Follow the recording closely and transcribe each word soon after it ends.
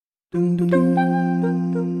ส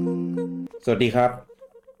วัสดีครับ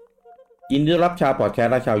ยินดีต้อนรับชาวพอดแคส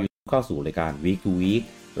ต์และชาว YouTube เข้าสู่รายการ Week to Week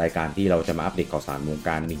รายการที่เราจะมาอัปเดตข่าวสารวงก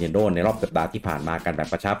าร Nintendo ในรอบสัปดาห์ที่ผ่านมากันแบบ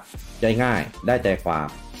กระชับใจง่ายได้ใจความ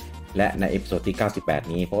และในเอพิโซดที่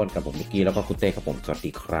98นี้พบกันกับผมมิกกี้แล้วก็คุณเต้ครับผมสวัส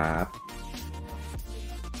ดีครับ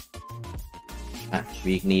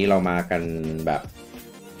วีคนี้เรามากันแบบ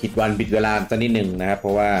ผิดวันผิดเวลาสักนิดนึงนะครับเพร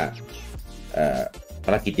าะว่าภ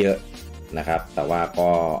ารกิจเยอะนะครับแต่ว่าก็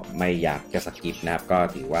ไม่อยากจะสกิปนะครับก็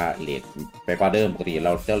ถือว่าเลทไปกว่าเดิมปกติเร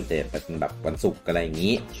าจะเลทเป็นแบบวันศุกร์อะไรอย่าง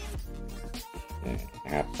นี้น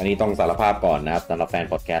ะครับอันนี้ต้องสารภาพก่อนนะครับสำหรับแฟน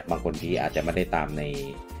พอดแคสต์บางคนที่อาจจะไม่ได้ตามใน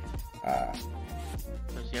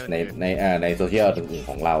ในโซเชียลอื่นๆ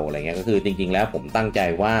ของเราอะไรเงี้ยก็คือจริงๆแล้วผมตั้งใจ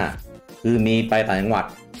ว่าคือมีไปต่างจังหวัด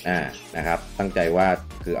นะครับตั้งใจว่า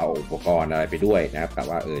คือเอาอุปกรณ์อะไรไปด้วยนะครับแต่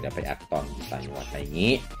ว่าเดี๋ยวไปอัดตอนต่างจังหวัดอะไรอย่าง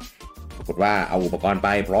นี้ปรากฏว่าเอาอุปกรณ์ไป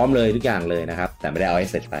พร้อมเลยทุกอย่างเลยนะครับแต่ไม่ได้เอาให้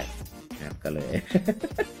เสร็จไปนะครับก็เลย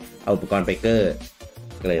เอาอุปกรณ์ไปเกอร์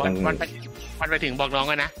ก็เลยต้องวันไปถึงบอกน้อง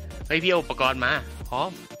กันนะเฮ้ยพี่เอาอุปกรณ์มาพร้อม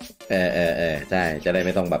ใช่จะได้ไ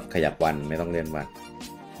ม่ต้องแบบขยับวันไม่ต้องเลื่อนวัน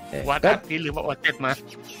วัดพี่ลืมว่าวัดเสร็จมา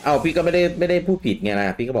พี่ก็ไม่ได้พูดผิดไงน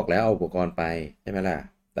ะพี่ก็บอกแล้วเอาอุปกรณ์ไปใช่ไหมล่ะ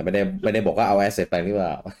แต่ไม่ได้บอกว่าเอาแอสเซทไปหรือเป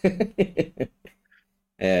ล่า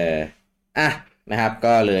นะครับ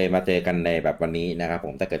ก็เลยมาเจอกันในแบบวันนี้นะครับผ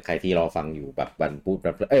มถ้าเกิดใครที่รอฟังอยู่แบบวันพุธ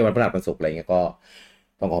วันพฤหัสวันศุกร์อะไรเงี้ยก็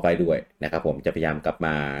ต้องขอไปด้วยนะครับผมจะพยายามกลับม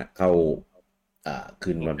าเข้า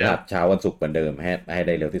คืนวันพฤหัสเช้าวันศุกร์เหมือนเดิมให้ไ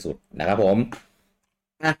ด้เร็วที่สุดนะครับผม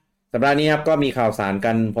สัปดาห์นี้ครับก็มีข่าวสาร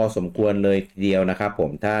กันพอสมควรเลยทีเดียวนะครับผม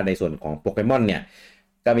ถ้าในส่วนของโปเกมอนเนี่ย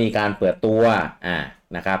ก็มีการเปิดตัว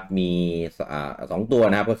นะครับมี2ตัว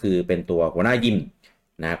นะครับก็คือเป็นตัวหัวหน้ายิม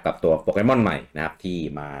นะครับกับตัวโปเกมอนใหม่นะครับที่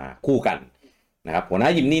มาคู่กันนะครับหัวหน้า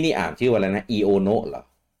ยิมนี่อ่านชื่อว่าอะไรนะอีโอโนะเหรอ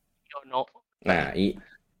อีโอโนะ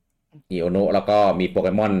อีโอโนะแล้วก็มีโปเก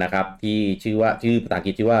มอนนะครับที่ชื่อภาษาอังก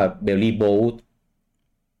ฤษชื่อว่าเบลลี่โบลต์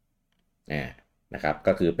นะครับ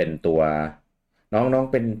ก็คือเป็นตัวน้อง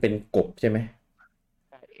เป็นกบใช่ไหม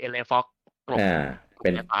เอเลฟ็อกเ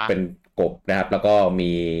ป็นกบนะครับแล้วก็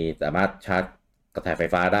มีสามารถชาร์จกระแสไฟ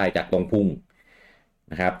ฟ้าได้จากตรงพุ่ง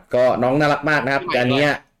นะครับก็น้องน่ารักมากนะครับอันนี้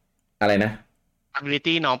อะไรนะ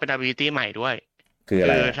ability น้องเป็น ability ใหม่ด้วยคืออะ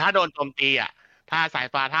ไรถ้าโดนโจมตีถ้าสาย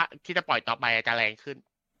ฟ้าถ้าที่จะปล่อยต่อไปจะแรงขึ้น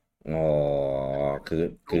คือ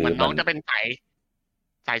มันน้องจะเป็น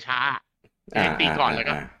สายช้าตีก่อนแล้ว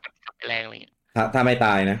ก็กลับไปแรงอะไรอย่างเงี้ยถ้าไม่ต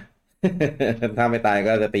ายนะ ถ้าไม่ตาย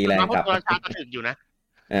ก็จะตีแรงกลับตัวช้าก็ถึงอยู่นะ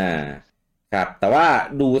ครับแต่ว่า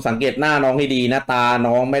ดูสังเกตหน้าน้องให้ดีนะตา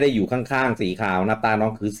น้องไม่ได้อยู่ข้างๆสีขาวนะตาน้อ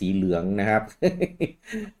งคือสีเหลืองนะครับ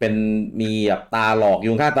เป็นมีแบบตาหลอกอ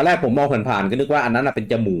ยู่ข้างตอนแรกผมมองผ่านๆก็นึกว่าอันนั้นเป็น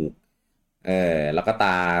จมูกแล้วก็ต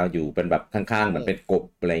าอยู่เป็นแบบข้างๆเหมือนเป็นกบ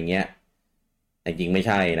อะไรเงี้ยแต่จริงไม่ใ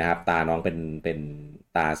ช่นะครับตาน้องเป็น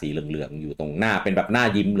ตาสีเหลืองๆอยู่ตรงหน้าเป็นแบบหน้า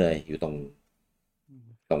ยิ้มเลยอยู่ตรง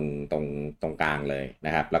กลางเลยน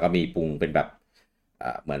ะครับแล้วก็มีพุงเป็นแบบ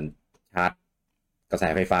เหมือนชาร์จกระแส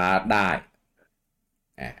ไฟฟ้าได้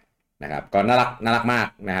นะครับก็น่ารักมาก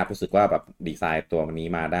นะครับรู้สึกว่าแบบดีไซน์ตัวนี้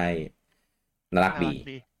มาได้น่ารักดี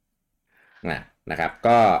นะครับ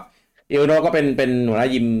ก็อิโอโนะก็เป็นหัวหน้า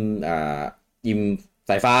ยิม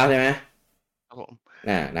สายฟ้าใช่ไหมครับผม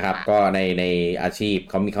นะครับก็ในอาชีพ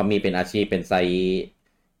เขามีเป็นอาชีพเป็นไซ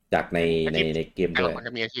จากในเกมด้วยมันจ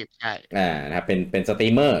ะมีอาชีพใช่นะครับเป็นสตรี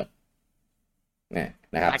มเมอร์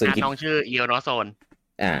นะครับซึ่งน้องชื่ออีโอโนะโซน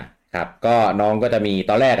ครับก็น้องก็จะมี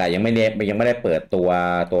ตอนแรกยังไม่ได้เปิดตัว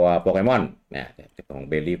โปเกมอนของ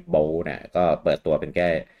เบลลี่โบว์ก็เปิดตัวเป็นแค่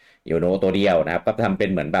อีโอโนะตัวเดียวนะครับก็ทำเป็น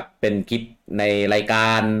เหมือนแบบเป็นคลิปในรายก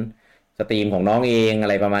ารสตรีมของน้องเองอะ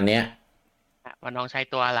ไรประมาณเนี้ยว่าน้องใช้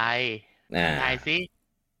ตัวอะไรได้สิ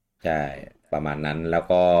ใช่ประมาณนั้นแล้ว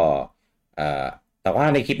ก็แต่ว่า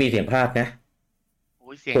ในคลิปมีเสียงพากย์นะ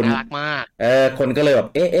เสียงน่ารักมากคนก็เลยแบบ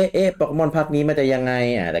เอ๊ะโปเกมอนภาคนี้มันจะยังไง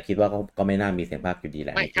แต่คิดว่าก็ไม่น่ามีเสียงพากย์อยู่ดีแห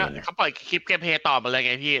ละไม่เขาปล่อยคลิปเกมเพลย์ต่อมาเลยไ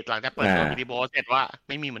งพี่หลังจากเปิดตัววิดีโอเสร็จว่าไ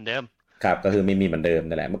ม่มีเหมือนเดิมครับก็คือไม่มีเหมือนเดิม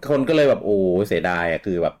นั่นแหละคนก็เลยแบบโอ้เสียดาย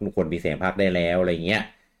คือแบบคนมีเสียงพากย์ได้แล้วอะไรเงี้ย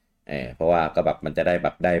เพราะว่าก็แบบมันจะได้แบ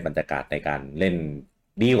บได้บรรยากาศในการเล่น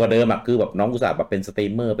ดีกว่าเดิมคือแบบน้องอุตส่าห์แบบเป็นสตรี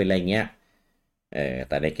มเมอร์เป็นอะไรเงี้ย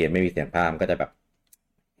แต่ในเกมไม่มีเสียงพากย์ก็จะแบบ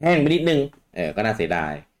แห้งไปนิดนึงก็น่าเสียดา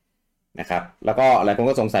ยนะครับแล้วก็หลายคน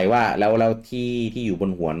ก็สงสัยว่าแล้วที่อยู่บ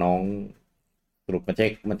นหัวน้องสรุปมัน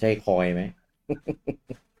ใช่คอยไหม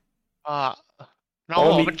น้อง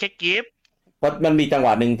มันแค่กิฟต์เพราะมันมีจังหว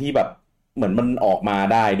ะหนึ่งที่แบบเหมือนมันออกมา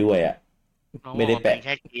ได้ด้วยไม่ได้แปะแ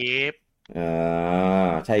ค่กิฟต์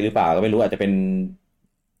ใช่หรือเปล่าก็ไม่รู้อาจจะเป็น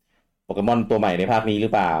โปเกมอนตัวใหม่ในภาคนี้หรื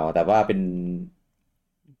อเปล่าแต่ว่าเป็น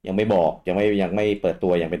ยังไม่บอกยังไม่เปิดตั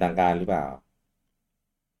วอย่างเป็นทางการหรือเปล่า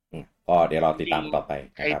ก็เดี๋ยวเราติดจริงตามต่อไป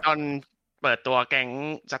นะครับไอตอนเปิดตัวแก๊ง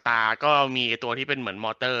สตาร์ก็มีตัวที่เป็นเหมือนม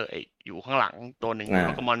อเตอร์อยู่ข้างหลังตัวหนึ่งโ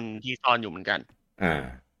ปเกมอนที่ซ่อนอยู่เหมือนกันอ่า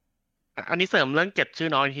อันนี้เสริมเรื่องเก็บชื่อ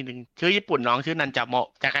น้องอีกทีหนึ่งชื่อญี่ปุ่นน้องชื่อนันจาโมะ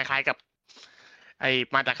จะคล้ายๆกับไอ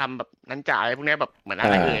มาจากคำแบบนันจาอะไรพวกเนี้ยแบบเหมือนอะ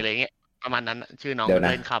ไรอะไรเงี้ยประมาณนั้นชื่อน้องเดี๋ยวน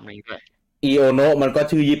ะเล่นคำนี้ด้วยอีโอโนะมันก็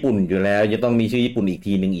ชื่อญี่ปุ่นอยู่แล้วจะต้องมีชื่อญี่ปุ่นอีก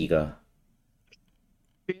ทีหนึ่งอีกเหรอ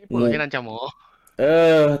ชื่อญี่ปุ่นงูชื่อนันจาโมะเอ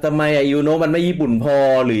อทำไมอะอีโอโนะมันไม่ญี่ปุ่นพอ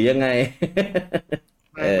หรือยังไง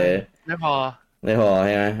เอไม่ไม่อไม่พอไม่พอใ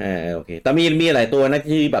ช่ไหมโอเคแต่มีหลายตัวนะ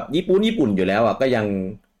ที่แบบญี่ปุ่นอยู่แล้วอ่ะก็ยัง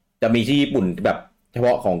จะมีชื่อญี่ปุ่นแบบเฉพ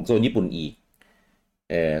าะของโซนญี่ปุ่นอีก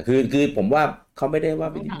คือผมว่าเขาไม่ได้ว่า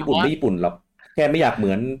ต้องถามญี่ปุ่นว่าไม่ญี่ปุ่นหรอกแค่ไม่อยากเห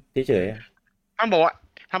มือนเฉยต้องบอกว่า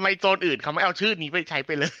ทำไมโซนอื่นเขาไม่เอาชื่อนี้ไปใช้ไ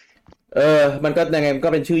ปเลย ๆมันก็ยังไงมันก็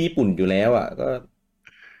เป็นชื่อญี่ปุ่นอยู่แล้วอ่ะก็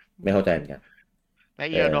ไม่เข้าใจเหมือนกันและเอ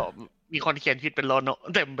อเอียโนะมีคนเขียนผิดเป็นโลโนะ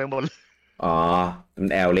เต็มไปหมดเลยอ๋อมัน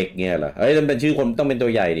แอลเล็กเงี้ยเหรอเอ้ยมันเป็นชื่อคนต้องเป็นตัว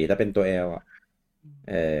ใหญ่ดิถ้าเป็นตัวแอลอ่ะ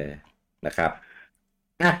เออนะครับ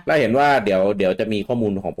เราเห็นว่าเดี๋ยวจะมีข้อมู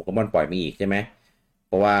ลของโปเกมอนปล่อยมาอีกใช่ไหมเ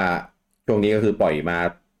พราะว่าช่วงนี้ก็คือปล่อยมา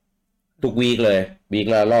ทุกวีคเลยวีค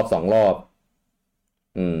ละรอบ2 รอบ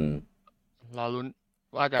อืมรอรุ้น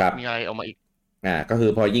ว่าจะครับมีอะไรออกมาอีกก็คื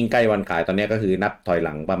อพอยิ่งใกล้วันขายตอนนี้ก็คือนับถอยห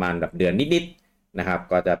ลังประมาณแบบเดือนนิดๆนะครับ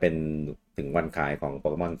ก็จะเป็นถึงวันขายของโป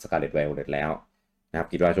เกมอนสกาเลตไวโอเลตแล้วนะครับ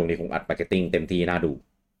คิดว่าช่วงนี้คงอัดมาร์เก็ตติ้งเต็มที่น่าดู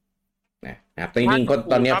นะครับจว่าริงๆก็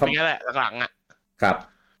ตอนนี้เขากูชอบอย่างนี้แหละหลังๆอ่ะครับ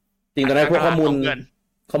จริงตอนนี้อัดมากระพวกข้อมูลลาดสองเดื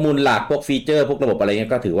อนหลักพวกฟีเจอร์พวกระบบอะไรเงี้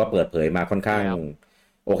ยก็ถือว่าเปิดเผยมาค่อนข้างแล้ว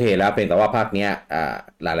โอเคแล้วเพียงแต่ว่าภาคเนี้ย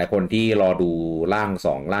หลายๆคนที่รอดูร่าง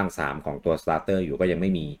2ร่าง3ของตัวสตาร์เตอร์อยู่ก็ยังไ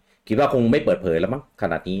ม่มีคิดว่าคงไม่เปิดเผยแล้วมั้งข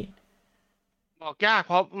นาดนี้บอกยากเ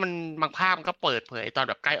พราะมันบางภาพมันก็เปิดเผยตอน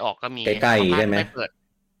แบบใกล้ออกก็มีใกล้บางภาๆใช่ไหม พก็ไม่เปิด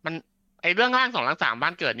มันไอเรื่องร่างสองร่างสามบ้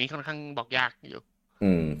านเกิดนี้ค่อนข้างบอกยากอยู่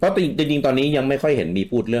เพราะจริงๆตอนนี้ยังไม่ค่อยเห็นมี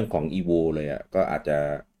พูดเรื่องของ EVO เลยอ่ะก็อาจจะ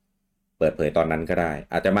เปิดเผยตอนนั้นก็ได้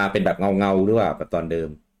อาจจะมาเป็นแบบเงาหรือว่าแบบตอนเดิม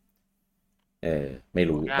ไม่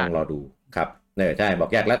รู้บอกยากต้องรอดูครับใช่บอ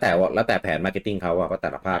กยากแล้วแต่ว่าแล้วแต่แผนมาร์เก็ตติ้งเขาอะเพราะแต่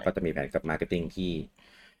ละภาคก็จะมีแผนกับมาร์เก็ตติ้งที่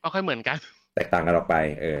ไม่ค่อยเหมือนกันแตกต่างกันออกไป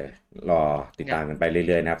รอติดเนี่ยตามกันไปเ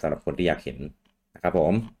รื่อยๆนะครับสำหรับคนที่อยากเห็นนะครับผ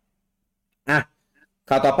มอ่ะ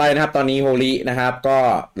ข่าวต่อไปนะครับตอนนี้โฮลินะครับก็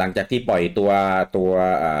หลังจากที่ปล่อยตัว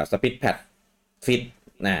สปิดแพดฟิต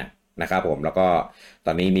นะครับผมแล้วก็ต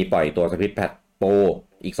อนนี้มีปล่อยตัวสปิดแพดโปร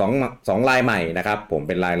อีกสองลายใหม่นะครับผมเ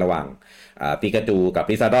ป็นลายระหว่างปิกาจูกับ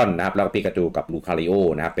ลิซาดอนนะครับแล้วก็ปิกาจูกับลูคาริโอ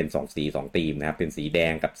นะครับเป็น2สี2ธีมนะครับเป็นสีแด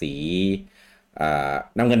งกับสี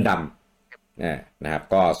น้ำเงินดำนะครับ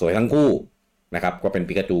ก็สวยทั้งคู่นะครับก็เป็น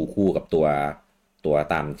ปิกาจูคู่กับตัว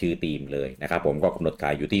ตามชื่อธีมเลยนะครับผมก็กำหนดขา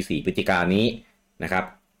ยอยู่ที่4พฤศจิกายนนี้นะครับ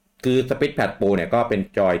คือสปิดแพดโปรเนี่ยก็เป็น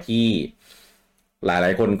จอยที่หล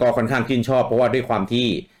ายๆคนก็ค่อนข้างชื่นชอบเพราะว่าด้วยความที่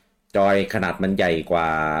จอยขนาดมันใหญ่กว่า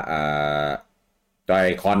จอย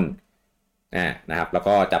คอนนะครับแล้ว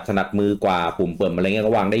ก็จับถนัดมือกว่าปุ่มเปิดอะไรเงี้ย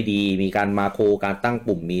ก็วางได้ดีมีการมาโครการตั้ง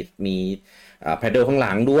ปุ่มมีแพดเดิลข้างห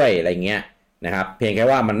ลังด้วยอะไรเงี้ยนะครับเพียงแค่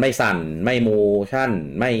ว่ามันไม่สั่นไม่โมชั่น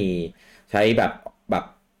ไม่ใช้แบบ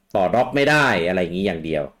ต่อด็อกไม่ได้อะไรอย่างนี้อย่างเ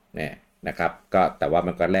ดียวนะครับก็แต่ว่า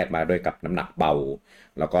มันก็แลกมาด้วยกับน้ำหนักเบา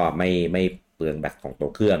แล้วก็ไม่เปลืองแบตของตัว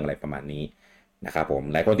เครื่องอะไรประมาณนี้นะครับผม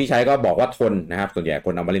หลายคนที่ใช้ก็บอกว่าทนนะครับส่วนใหญ่ค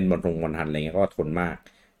นเอามาเล่นบนทันอะไรเงี้ยก็ทนมาก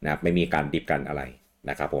นะครับไม่มีการดิฟกันอะไร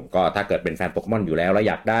นะครับผมก็ถ้าเกิดเป็นแฟนโปเกมอนอยู่แล้ว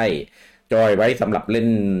อยากได้จอยไว้สำหรับเล่น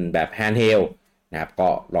แบบแฮนด์เฮลนะครับก็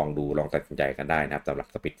ลองดูลองตัดสินใจกันได้นะครับสำหรับ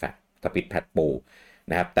สปิดแพดโปร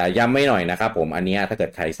นะครับแต่ย้ำไม่หน่อยนะครับผมอันนี้ถ้าเกิ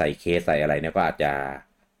ดใครใส่เคสใส่อะไรเนี่ยก็อาจจะ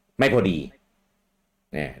ไม่พอดี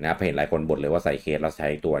เนี่ยนะครับเห็นหลายคนบ่นเลยว่าใส่เคสแล้วใช้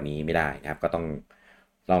ตัวนี้ไม่ได้นะครับก็ต้อง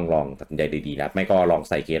ลองตัดสินใจดีๆนะครับไม่ก็ลอง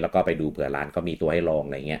ใส่เคสแล้วก็ไปดูเผื่อร้านก็มีตัวให้ลองอ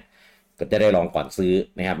ะไรเงี้ยก็จะได้ลองก่อนซื้อ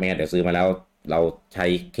นะครับไม่งั้นเดี๋ยวซื้อมาแล้วเราใช้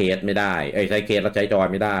เคสไม่ได้ใช้เคสแล้วใช้จอย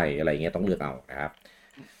ไม่ได้อะไรเงี้ยต้องเลือกเอานะครับ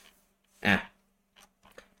อ่ะ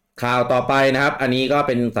ข่าวต่อไปนะครับอันนี้ก็เ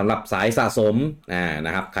ป็นสำหรับสายสะสมน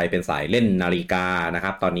ะครับใครเป็นสายเล่นนาฬิกานะค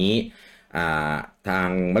รับตอนนี้อ่าทาง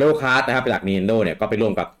Mario Kart นะครับจาก Nintendo เนี่ยก็ไปร่ว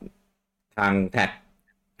มกับทางแท็ก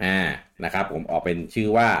อ่านะครับผมออกเป็นชื่อ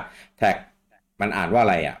ว่าแท็กมันอ่านว่าอะ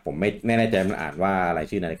ไรอ่ะผมไม่แน่ใจมันอ่านว่าอะไร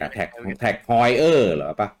ชื่อนาฬิกาแท็กฮอยเออร์เหร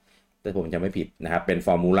อปะถ้าผมจำไม่ผิดนะครับเป็นฟ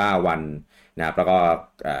อร์มูล่าวันนะครับแล้วก็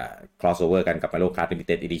crossover กันกับ Mario Kart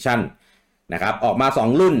Limited Edition นะครับออกมา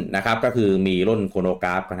2รุ่นนะครับก็คือมีรุ่นโคโนกร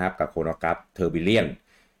าฟนะครับกับโคโนกราฟเทอร์บิเลียน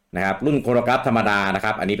นะครับรุ่นโคโนกราฟธรรมดานะค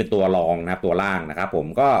รับอันนี้เป็นตัวรองนะครับตัวล่างนะครับผม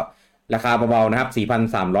ก็ราคาเบาๆนะครับ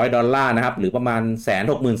 $4,300 นะครับหรือประมาณ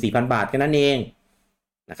 164,000 บาทแค่นั้นเอง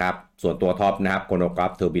นะครับส่วนตัวท็อปนะครับโคโนกรา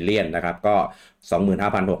ฟเทอร์บิเลียนนะครับก็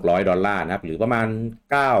 $25,600 นะครับหรือประมาณ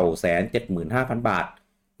 975,000 บาท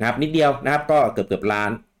นะครับนิดเดียวนะครับก็เกือบล้า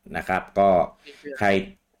นนะครับก็ใคร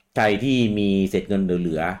ใครที่มีเศษเงินเห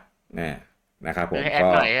ลือๆนะครับผมให้แอดก็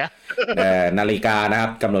หน่อยอะ นาฬิกานะครั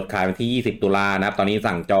บกำหนดขายวันที่20ตุลานะครับตอนนี้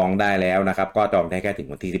สั่งจองได้แล้วนะครับก็จองได้แค่ถึง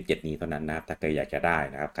วันที่17นี้เท่านั้นนะครับถ้าใครอยากจะได้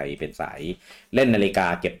นะครับใครเป็นสายเล่นนาฬิกา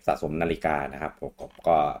เก็บสะสมนาฬิกานะครับผม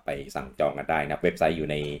ก็ไปสั่งจองกันได้นะครับเว็บไซต์อยู่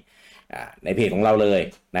ในเพจของเราเลย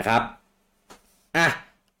นะครับอ่ะ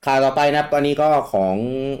ข่าวต่อไปนะครับตอนนี้ก็ของ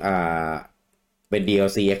อ่าเป็น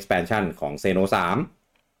DLC expansion ของ Xeno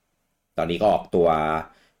 3ตอนนี้ก็ออกตัว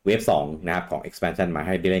เวฟ2นะครับของ expansion มาใ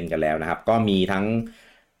ห้ได้เล่นกันแล้วนะครับก็มีทั้ง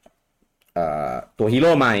ตัวฮีโ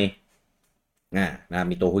ร่ใหม่นะ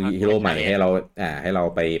มีตัวฮีโร่ใหม่ให้เรา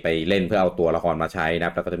ไปเล่นเพื่อเอาตัวละครมาใช้นะค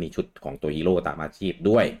รับแล้วก็จะมีชุดของตัวฮีโร่ตามอาชีพ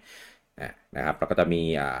ด้วยนะครับแล้วก็จะมี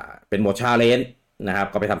เป็นโหมดชาเลนจ์นะครับ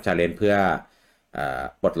ก็ไปทำชาเลนจ์เพื่อ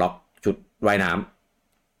ปลดล็อกชุดว่ายน้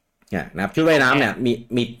ำนะครับชุดว่ายน้ำเนี่ย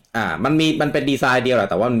มันเป็นดีไซน์เดียวแหละ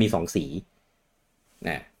แต่ว่ามันมี2สี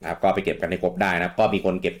นะครับก็ไปเก็บกันในกบได้นะครับก็มีค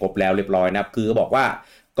นเก็บกบแล้วเรียบร้อยนะครับคือบอกว่า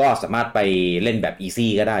ก็สามารถไปเล่นแบบอี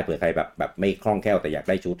ซี่ก็ได้เผื่อใครแบบไม่คล่องแคล่วแต่อยาก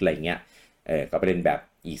ได้ชุดอะไรเงี้ยก็ไปเล่นแบบ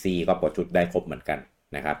อีซี่ก็ปลดชุดได้ครบเหมือนกัน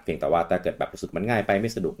นะครับเพียงแต่ว่าถ้าเกิดแบบรู้สึกมันง่ายไปไม่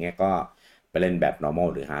สะดวกเงี้ยก็ไปเล่นแบบ normal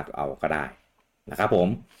หรือ hard เอาก็ได้นะครับผม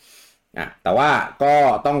แต่ว่าก็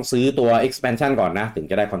ต้องซื้อตัว expansion ก่อนนะถึง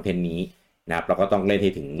จะได้คอนเทนต์นี้นะครับเราก็ต้องเล่นใ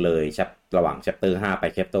ห้ถึงเลยระหว่าง chapter 5ไป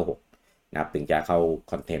chapter 6นะครับถึงจะเข้า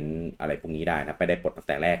คอนเทนต์อะไรพวกนี้ได้นะไม่ได้ปลดตั้ง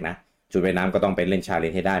แต่แรกนะชุดว่ายน้ำก็ต้องไปเล่นชาเล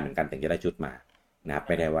นจ์ให้ได้เหมือนกันถึงจะได้ชุดมานะครับไ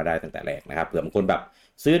ม่ได้ว่าได้ตั้งแต่แรกนะครับเผื่อบางคนแบบ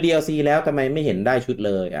ซื้อ DLC แล้วทำไมไม่เห็นได้ชุดเ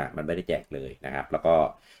ลยมันไม่ได้แจกเลยนะครับแล้วก็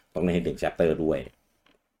ต้องเล่นให้ถึง chapter ด้วย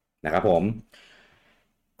นะครับผม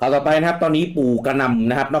ข่าวต่อไปนะครับตอนนี้ปู่กระหน่ำ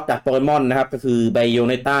นะครับนอกจากโปเกมอนนะครับก็คือไบโอ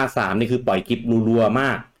เนต้า3นี่คือปล่อยคลิปรัวๆม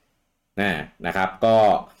ากนะครับก็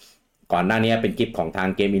ก่อนหน้านี้เป็นคลิปของทาง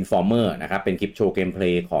Game Informer นะครับเป็นคลิปโชว์เกมเพล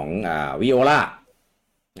ย์ของวิโอลา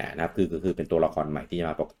นะครับคือเป็นตัวละครใหม่ที่จะ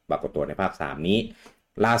มาปรากฏตัวในภาค3นี้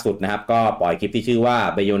ล่าสุดนะครับก็ปล่อยคลิปที่ชื่อว่า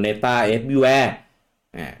Bayonetta Everywhere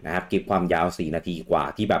นะครับคลิปความยาว4นาทีกว่า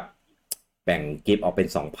ที่แบบแบ่งคลิปออกเป็น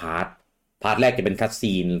2พาร์ทแรกจะเป็นคัต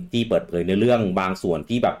ซีนที่เปิดเผยในเรื่องบางส่วน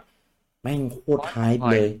ที่แบบแม่งโคตรไฮป์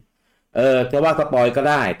เลยจะว่าสปอยก็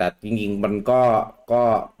ได้แต่จริงๆมันก็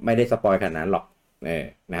ไม่ได้สปอยขนาดนั้นหรอก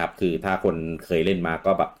นะครับคือถ้าคนเคยเล่นมา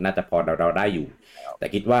ก็แบบน่าจะพอเราได้อยู่แต่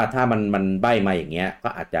คิดว่าถ้ามันใบ้มาอย่างเงี้ยก็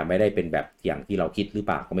อาจจะไม่ได้เป็นแบบอย่างที่เราคิดหรือเป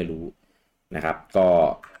ล่าก็ไม่รู้นะครับก็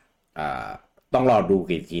ต้องรอดู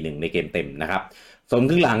อีกทีหนึ่งในเกมเต็มนะครับส่วน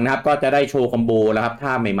ครึ่งหลังนะครับก็จะได้โชว์คอมโบแล้วครับท่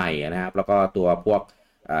าใหม่ๆนะครับแล้วก็ตัวพวก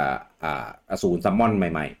อสูรซัมมอนใ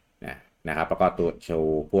หม่ๆนะครับแล้วก็ตัวโช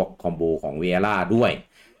ว์พวกคอมโบของเวียร่าด้วย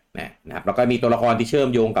นะครับแล้วก็มีตัวละครที่เชื่อม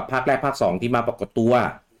โยงกับภาคแรกภาค2ที่มาปรากฏตัว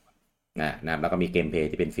นะครับแล้วก็มีเกมเพลย์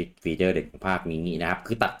ที่เป็นฟีเจอร์เด็ดของภาคนี้นะครับ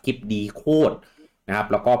คือตัดคลิปดีโคตรนะครับ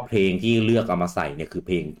แล้วก็เพลงที่เลือกเอามาใส่เนี่ยคือเ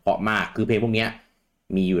พลงเพราะมากคือเพลงพวกนี้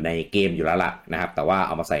มีอยู่ในเกมอยู่แล้วล่ะนะครับแต่ว่าเ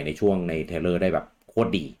อามาใส่ในช่วงในเทรลเลอร์ได้แบบโคตร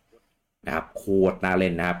ดีนะครับโคตรน่าเล่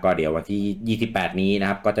นนะครับก็เดี๋ยววันที่28นี้นะ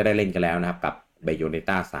ครับก็จะได้เล่นกันแล้วนะครับกับ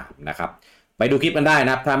Bayonetta 3นะครับไปดูคลิปกันได้น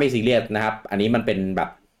ะครับถ้าไม่ซีเรียสนะครับอันนี้มันเป็นแบบ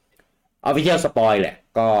Official Spoil แหละ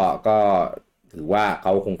ก็ถือว่าเข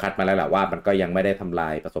าคงคัดมาแล้วแหละว่ามันก็ยังไม่ได้ทำลา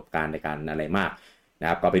ยประสบการณ์ในการอะไรมากนะ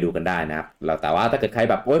ครับก็ไปดูกันได้นะครับแต่ว่าถ้าเกิดใคร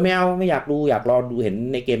แบบโอ๊ยไม่เอาไม่อยากดูอยากรอดูเห็น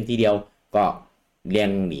ในเกมทีเดียวก็เลี่ยง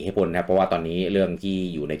หนีให้พ้นนะเพราะว่าตอนนี้เรื่องที่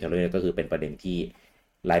อยู่ในเทรลเลอร์ก็คือเป็นประเด็นที่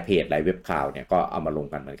หลายเพจหลายเว็บข่าวเนี่ยก็เอามาลง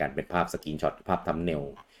กันเหมือนกันเป็นภาพสกรีนช็อตภาพทัมเนล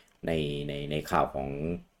ในข่าวของ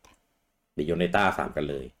Bayonetta 3กัน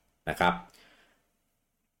เลยนะครับ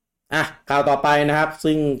ข่าวต่อไปนะครับ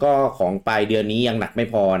ซึ่งก็ของปลายเดือนนี้ยังหนักไม่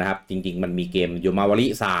พอนะครับจริงๆมันมีเกมโยมาวาริ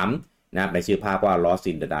3นะครับในชื่อภาพว่า Lost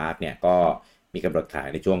in the Dark เนี่ยก็มีกำหนดขาย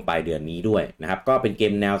ในช่วงปลายเดือนนี้ด้วยนะครับก็เป็นเก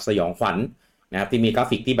มแนวสยองขวัญนะครับที่มีกรา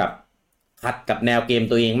ฟิกที่แบบขัดกับแนวเกม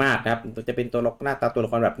ตัวเองมากนะครับจะเป็นตัวหน้าตาตัวละ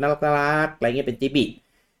ครแบบน่ารักอะไรเงี้ยเป็นจิบิ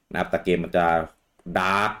นะครับแต่เกมมันจะด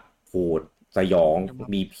าร์กโหดสยอง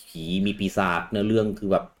มีผีมีปีศาจเนื้อเรื่องคือ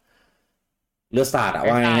แบบเลือดสาด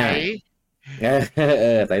ว่าง่าย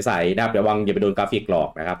ใสๆนะครับระวังอย่าไปโดนกราฟิกหลอก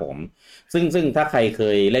นะครับผมซึ่งถ้าใครเค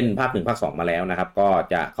ยเล่นภาค1ภาค2มาแล้วนะครับก็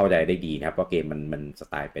จะเข้าใจได้ดีนะครับว่าเกมมันส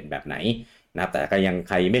ไตล์เป็นแบบไหนนะครับแต่ก็ยัง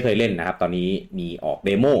ใครไม่เคยเล่นนะครับตอนนี้มีออกเ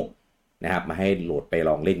ดโมนะครับมาให้โหลดไปล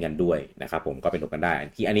องเล่นกันด้วยนะครับผมก็ไปโหลดกันได้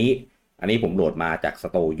ที่อันนี้ผมโหลดมาจาก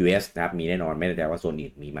Store US นะครับมีแน่นอนไม่แน่ใจว่าโซน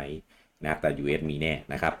อื่นมีไหมนะครับแต่ US มีแน่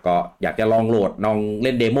นะครับก็อยากจะลองโหลดลองเ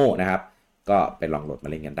ล่นเดโมนะครับก็ไปลองโหลดมา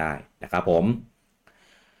เล่นกันได้นะครับผม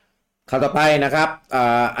ข่าวต่อไปนะครับ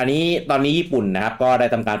อันนี้ตอนนี้ญี่ปุ่นนะครับก็ได้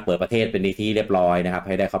ทำการเปิดประเทศเป็นที่เรียบร้อยนะครับใ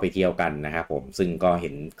ห้ได้เข้าไปเที่ยวกันนะครับผมซึ่งก็เห็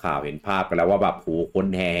นข่าวเห็นภาพกันแล้วว่าแบบโหคน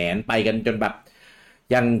แห่ไปกันจนแบบ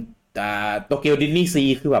ยังโตเกียวดิสนีย์ซี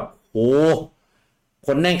คือแบบโหค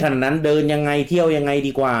นแน่นขนาดนั้นเดินยังไงเที่ยวยังไง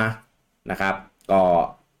ดีกว่านะครับก็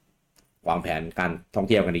วางแผนการท่อง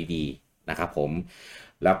เที่ยวกันดีๆนะครับผม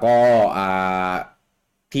แล้วก็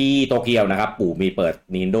ที่โตเกียวนะครับปู่มีเปิด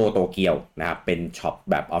Nintendo โตเกียวนะครับเป็นช็อป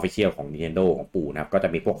แบบ Official ของ Nintendo ของปู่นะครับก็จะ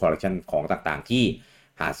มีพวกคอลเลคชันของต่างๆที่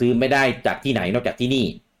หาซื้อไม่ได้จากที่ไหนนอกจากที่นี่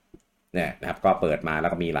เนี่ยนะครับก็เปิดมาแล้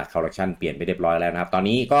วก็มีหลายคอลเลคชันเปลี่ยนไปเรียบร้อยแล้วนะครับตอน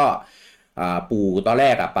นี้ก็ปู่ตอนแร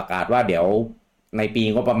กประกาศว่าเดี๋ยวในปี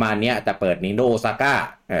ก็ประมาณนี้จะเปิด Nintendo โอซาก้า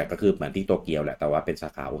ก็คือเหมือนที่โตเกียวแหละแต่ว่าเป็นสา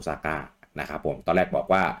ขาโอซาก้านะครับผมตอนแรกบอก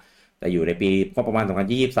ว่าจะอยู่ในปีก็ประมาณ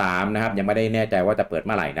2023นะครับยังไม่ได้แน่ใจว่าจะเปิดเ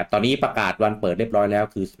มื่อไหร่นะตอนนี้ประกาศวันเปิดเรียบร้อยแล้ว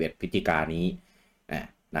คือ11พฤศจิกายนนี้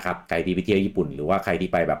นะครับใครที่ไปเที่ยวญี่ปุ่นหรือว่าใครที่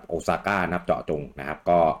ไปแบบโอซาก้านับเจาะจงนะครับ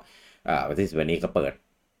ก็วันที่11นี้ก็เปิด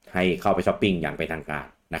ให้เข้าไปช้อปปิ้งอย่างเป็นทางการ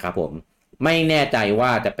นะครับผมไม่แน่ใจว่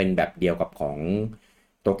าจะเป็นแบบเดียวกับของ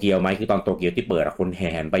โตเกียวไหมคือตอนโตเกียวที่เปิดคนแห่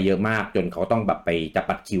แหนไปเยอะมากจนเขาต้องแบบไปจับ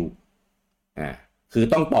บัตรคิวคือ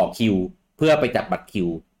ต้องต่อคิวเพื่อไปจับบัตรคิว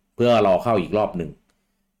เพื่อรอเข้าอีกรอบหนึ่ง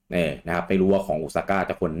นะครับไม่รู้ว่าของโอซาก้า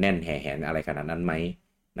จะคนแน่นแห่แหนอะไรขนาดนั้นไหม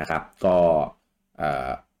นะครับก็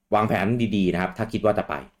วางแผนดีๆนะครับถ้าคิดว่าจะ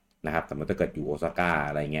ไปนะครับสมมติถ้าเกิดอยู่โอซาก้า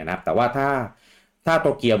อะไรเงี้ยนะครับแต่ว่าถ้าโต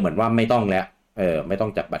เกียวเหมือนว่าไม่ต้องแล้วไม่ต้อ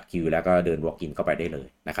งจับบัตรคิวแล้วก็เดิน walk in เข้าไปได้เลย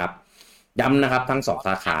นะครับย้ำนะครับทั้ง2ส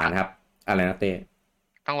าขานะครับอะไรนะเต้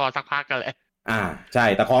ต้องรอสักพักกันเลยใช่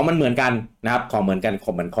แต่ของมันเหมือนกันนะครับของเหมือนกันข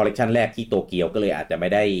องเหมือนคอลเลคชันแรกที่โตเกียวก็เลยอาจจะไม่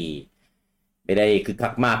ได้คึกคั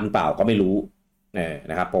กมากหรือเปล่าก็ไม่รู้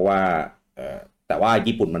นะครับเพราะว่าแต่ว่า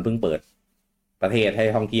ญี่ปุ่นมันเพิ่งเปิดประเทศให้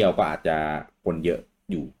ท่องเที่ยวก็อาจจะคนเยอะ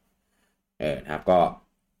อยู่นะครับก็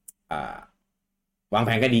วางแผ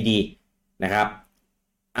นกันดีๆนะครับ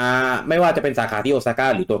ไม่ว่าจะเป็นสาขาที่โอซาก้า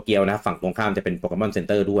หรือโตเกียวนะฝั่งตรงข้ามจะเป็นโปเกมอนเซ็นเ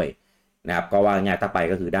ตอร์ด้วยนะครับก็ว่าง่ายถ้าไป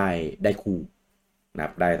ก็คือได้คู่นะค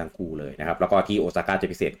รับได้ทั้งคู่เลยนะครับแล้วก็ที่โอซาก้าจะ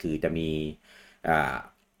พิเศษคือจะมี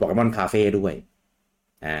โปเกมอนคาเฟ่ด้วย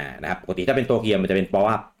นะครับปกติถ้าเป็นโตเกียวมันจะเป็นป๊อป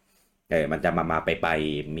อัพมันจะมาไป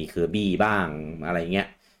มีเคอร์บี้บ้างอะไรเงี้ย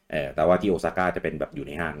แต่ว่าที่โอซาก้าจะเป็นแบบอยู่ใ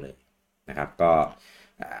นห้างเลยนะครับก็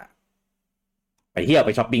ไปเที่ยวไ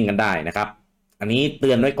ปช้อปปิ้งกันได้นะครับอันนี้เตื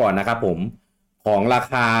อนไว้ก่อนนะครับผมของรา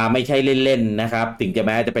คาไม่ใช่เล่นๆนะครับถึงจะแ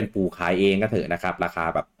ม้จะเป็นปู่ขายเองก็เถอะนะครับราคา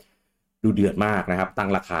แบบดูเดือดมากนะครับตั้ง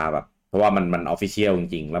ราคาแบบเพราะว่ามันออฟฟิเชียลจ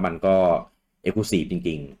ริงๆแล้วมันก็เอ็กซ์คลูซีฟจ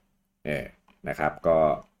ริงๆนะครับก็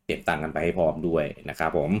เก็บตังค์กันไปให้พร้อมด้วยนะครั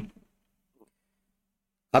บผม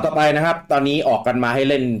ต่อไปนะครับตอนนี้ออกกันมาให้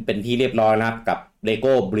เล่นเป็นที่เรียบร้อยนะครับกับ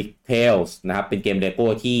Lego Brick Tales นะครับเป็นเกม Lego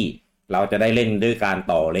ที่เราจะได้เล่นด้วยการ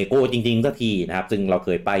ต่อ Lego จริงๆสักทีนะครับซึ่งเราเค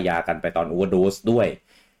ยป้ายยากันไปตอน Overdose ด้วย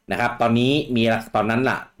นะครับตอนนี้มีตอนนั้น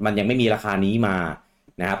ล่ะมันยังไม่มีราคานี้มา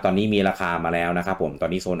นะครับตอนนี้มีราคามาแล้วนะครับผมตอน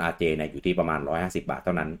นี้โซน RJ เนี่ยอยู่ที่ประมาณ150 บาทเ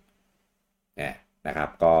ท่านั้นนะครับ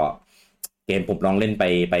ก็เกมผมลองเล่น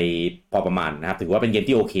ไปพอประมาณนะครับถือว่าเป็นเกม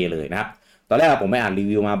ที่โอเคเลยนะครับตอนแรกผมไม่อ่านรี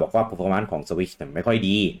วิวมาบอกว่า performance ของ Switch ไม่ค่อย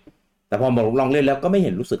ดีแต่พอผมลองเล่นแล้วก็ไม่เ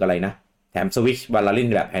ห็นรู้สึกอะไรนะแถม Switch เวลาเล่น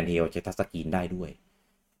แบบ handheld ใช้ทัชสกรีนได้ด้วย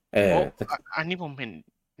อันนี้ผมเห็น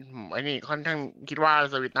ไอ้นี่ค่อนข้างคิดว่า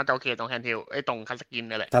สวิตน่าจะโอเคตรงแฮนด์เฮลตรงคัทสกรีน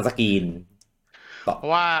นี่แหละทัชสกรีนเพรา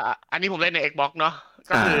ะว่าอันนี้ผมเล่นใน Xbox เนาะ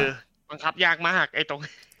ก็คือบังคับยากมากตรง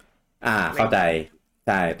เข้าใจใ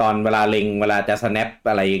ช่ตอนเวลาเล็งเวลาจะ snap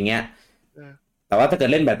อะไรอย่างเงี้ยแต่ว่าถ้าเกิด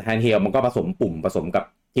เล่นแบบแฮนด์เฮลมันก็ผสมปุ่มผสมกับ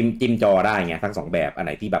จิ้มจอได้ไงทั้ง2แบบอันไห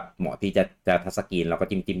นที่แบบเหมาะที่จะทัชสกรีนเราก็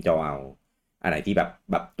จิ้มจอเอาอันไหนที่แบ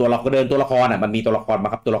บตัวเราก็เดินตัวละครมันมีตัวละครบั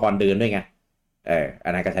งคับตัวละครเดินด้วยไงอั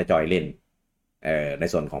นนั้นก็ใช้จอยเล่นใน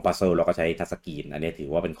ส่วนของพัซเซิลเราก็ใช้ทัชสกรีนอันนี้ถือ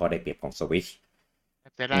ว่าเป็นข้อได้เปรียบของ Switch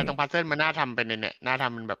แต่ได้ตรงพัซเซิลมันน่าทำเป็นเนี่ยน่าท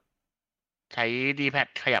ำมันแบบใช้ดีแพด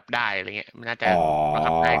ขยับได้อะไรเงี้ยมันน่าจะบัง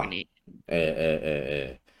คับได้กว่านี้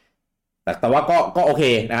แต่ว่าก็โอเค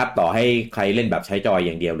นะครับต่อให้ใครเล่นแบบใช้จอยอ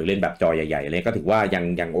ย่างเดียวหรือเล่นแบบจอใหญ่ๆอะไรก็ถือว่า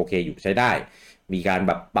ยังโอเคอยู่ใช้ได้มีการแ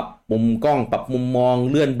บบปรับมุมกล้องปรับมุมมอง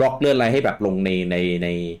เลื่อนบล็อกเลื่อนอะไรให้แบบลงใน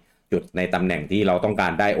จุดในตำแหน่งที่เราต้องกา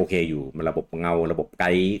รได้โอเคอยู่มันระบบเงาระบบไก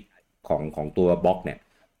ด์ของตัวบล็อกเนี่ย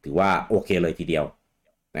ถือว่าโอเคเลยทีเดียว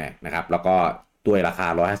นะครับแล้วก็ด้วยราคา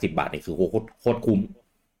150 บาทนี่คือโคตรคุ้ม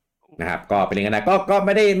นะครับก็เป็นยังไงก็ไ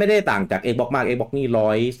ม่ได้ต่างจาก Xbox มาก Xbox นี่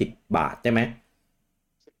110 บาทใช่ไหม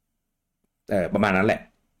ประมาณนั้นแหละ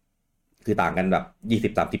คือต่างกันแบบ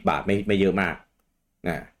20-30 บาทไม่เยอะมาก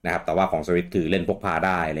นะครับแต่ว่าของ Switch คือเล่นพกพาไ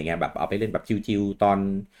ด้อะไรเงี้ยแบบเอาไปเล่นแบบชิวๆตอน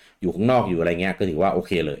อยู่ข้างนอกอยู่อะไรเงี้ยก็ถือว่าโอเ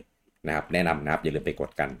คเลยนะครับแนะนำนะครับอย่าลืมไปก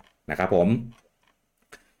ดกันนะครับผม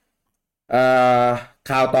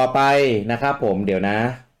ข่าวต่อไปนะครับผมเดี๋ยวนะ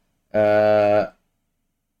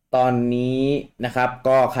ตอนนี้นะครับ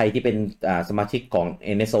ก็ใครที่เป็นสมาชิกของ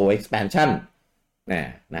NSO Expansion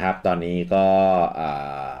นะครับตอนนี้ก็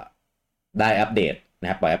ได้อัปเดตนะ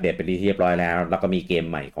ครับปล่อยอัปเดตเป็นที่เรียบร้อยแล้วแล้วก็มีเกม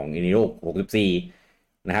ใหม่ของ Unreal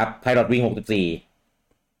 64นะครับ Pilot Wing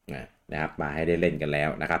 64นะครับมาให้ได้เล่นกันแล้ว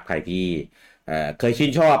นะครับใครที่ เคยชื่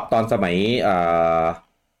นชอบตอนสมัย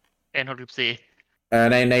N64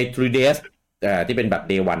ใน 3DS ที่เป็นแบบ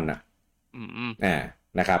Day One นะอืม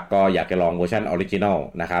นะครับก็อยากจะลองเวอร์ชันออริจินอล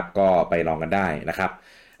นะครับก็ไปลองกันได้นะครับ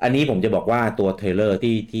อันนี้ผมจะบอกว่าตัวเทรลเลอร์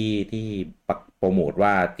ที่โปรโมทว่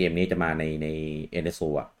าเกมนี้จะมาใน NSO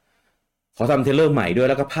อ่ะเขาทำเทรลเลอร์ใหม่ด้วย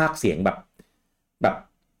แล้วก็พากย์เสียงแบบแบบ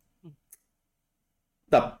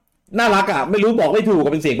น่ารักอ่ะไม่รู้บอกไม่ถูก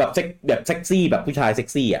ก็เป็นเสียงแบบแบบเซ็กซี่แบบผู้ชายเซ็ก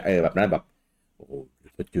ซี่อ่ะแบบนั้นแบบโอ้โห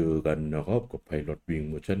จะเจอกันนะครับกับไพลอตวิง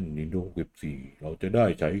เวอร์ชัน Nintendo 14เราจะได้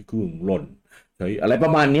ใช้เครื่องร่อนใช้อะไรปร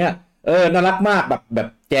ะมาณเนี้ยน่ารักมากแบบ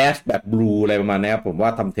แจ๊สแบบบลูอะไรประมาณนี้ครับผมว่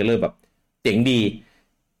าทำเทรลเลอร์แบบเจ๋งดี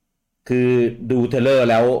คือดูเทรลเลอร์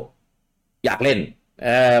แล้วอยากเล่น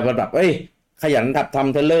มันแบบขยันท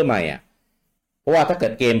ำเทรลเลอร์ใหม่อ่ะเพราะว่าถ้าเกิ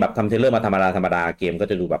ดเกมแบบทำเทรลเลอร์มาธรรมดาเกมก็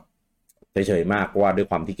จะดูแบบเฉยๆมากเพราะว่าด้วย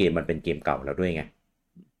ความที่เกมมันเป็นเกมเก่าแล้วด้วยไง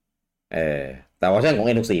เออแต่เวอร์ชันของ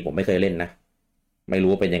N64 ผมไม่เคยเล่นนะไม่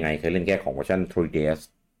รู้ว่าเป็นยังไงเคยเล่นแค่ของเวอร์ชัน 3DS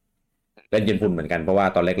เล่นจนพุ่นเหมือนกันเพราะว่า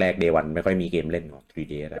ตอนแรกๆ Day One ไม่ค่อยมีเกมเล่นของ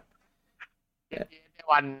 3DS อะ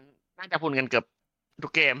วันน่าจะพูดกันเกือบทุ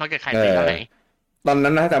กเกมถ้าเกิดใครเออซื้อตอนไหนตอน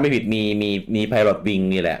นั้นนะถ้าจำไม่ผิดมีไพลอตวิง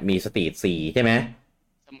นี่แหละมีสตรีท4ใช่ไหม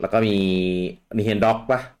แล้วก็มีนีเฮนด็อก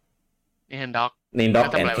ปะนี่เห็นด็อกนีด็อก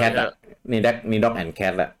ก็ทำอะไรแอนด์แคทไว้เอออะนีด็อกแอนด์แค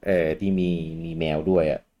ทอะที่มีแมวด้วย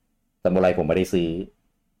อะซามูไรผมไม่ได้ซื้อ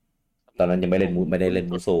ตอนนั้นยังไม่ได้เล่น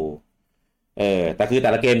มูโซแต่คือแต่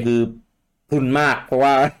ละเกมคือทุนมากเพราะว่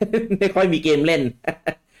า ไม่ค่อยมีเกมเล่น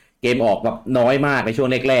เกมออกแบบน้อยมากในช่วง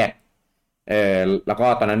แรกๆแล้วก็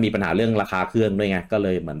ตอนนั้นมีปัญหาเรื่องราคาเครื่องด้วยไงก็เล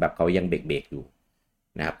ยเหมือนแบบเขายังเบรกอยู่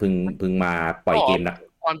นะครับเพิ่งมาปล่อยเกมนะ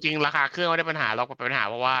ความจริงราคาเครื่องไม่ได้ปัญหาหรอกเป็นปัญหา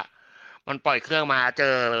เพราะว่ามันปล่อยเครื่องมาเจ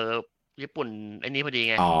อญี่ปุ่นไอ้นี้พอดี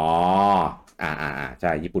ไงอ๋อใ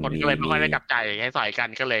ช่ญี่ปุ่นคนมีก็เลยไม่มีค่อยได้จับใจายให้สอยกัน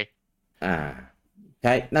ก็เลยอ่าใ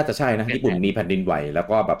ช่น่าจะใช่นะญี่ปุ่นเปลี่ยนแผนมีแผ่นดินไหวแล้ว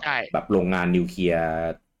ก็แบบใช่แบบโรงงานนิวเคลีย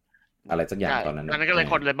ร์อะไรสักอย่างใช่ตอนนั้นนะตอนนั้นก็เลย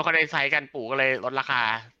คนเลยไม่ค่อยได้ใช้กันปู่ก็เลยลดราคา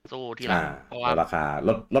สู้ทีหลัอ่างเพราะว่าลดราคา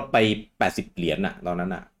ลดไป80 เหรียญน่ะตอนนั้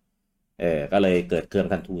นน่ะก็เลยเกิดเครื่อง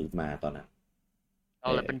ทันทูตมาตอนนั้นเรา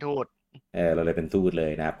เลยเป็นทูตเราเลยเป็นทูตเล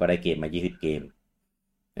ยนะครับก็ได้เกมมา20เกม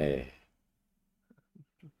เออ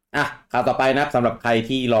ข่าวต่อไปนะครับสำหรับใคร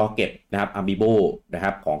ที่รอเก็บนะครับอามิโบนะค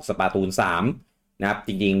รับของสปาตูน3นะครับจ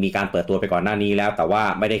ริงๆมีการเปิดตัวไปก่อนหน้านี้แล้วแต่ว่า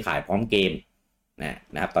ไม่ได้ขายพร้อมเกม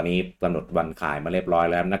นะครับตอนนี้กำหนดวันขายมาเรียบร้อย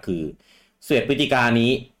แล้วนั่นคือ11 พฤศจิกายน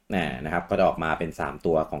นี้นะครับก็จะออกมาเป็น3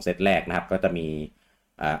ตัวของเซตแรกนะครับก็จะมี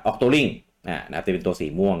ออกตัวลิงนะครับจะเป็นตัวสี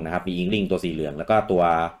ม่วงนะครับมีอิงลิงตัวสีเหลืองแล้วก็ตัว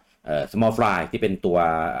small fry ที่เป็นตัว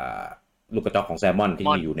ลูกกระจอกของแซลมอนที่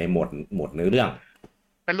อยู่ในหมวดเนื้อเรื่อง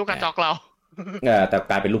เป็นลูกกระจอกเรา แต่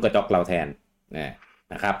กลายเป็นลูกกระจอกเราแทน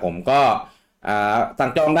นะครับผมก็สั่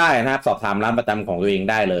งจองได้นะครับสอบถามร้านประจำของตัวเอง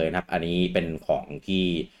ได้เลยนะครับอันนี้เป็นของที่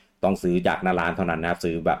ต้องซื้อจากหน้าร้านเท่านั้นนะครับ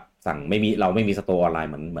ซื้อแบบสั่งเราไม่มีสโตร์ออนไลน์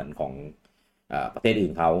เหมือนของประเทศอื่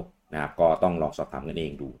นเขานะครับก็ต้องลองสอบถามกันเอ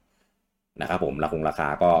งดูนะครับผมราคา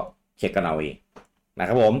ก็เช็คกันเอาเองนะค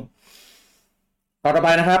รับผมต่อไป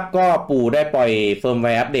นะครับก็ปู่ได้ปล่อยเฟิร์มแว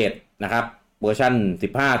ร์อัปเดตนะครับเวอร์ชัน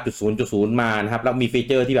 15.0.0 มานะครับแล้วมีฟีเ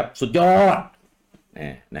จอร์ที่แบบสุดยอด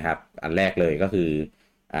นะครับอันแรกเลยก็คือ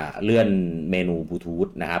เลื่อนเมนูบลูทูธ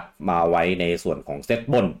นะครับมาไว้ในส่วนของเซต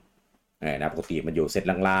บนนะปกติมันอยู่เซต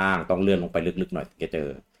ล่างๆต้องเลื่อนลงไปลึกๆหน่อยถึงจะเจอ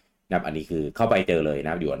นะครับอันนี้คือเข้าไปเจอเลยน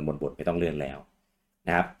ะครับอยู่อันบนไม่ต้องเลื่อนแล้วน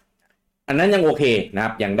ะครับอันนั้นยังโอเคนะค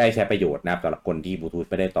รับยังได้ใช้ประโยชน์นะครับสำหรับคนที่บลูทูธ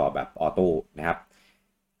ไม่ได้ต่อแบบออโต้นะครับ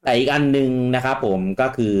แต่อีกอันหนึ่งนะครับผมก็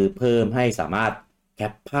คือเพิ่มให้สามารถแค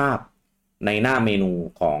ปภาพในหน้าเมนู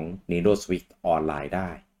ของ Nintendo Switch ออนไลน์ได้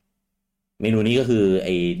เมนูนี้ก็คือไ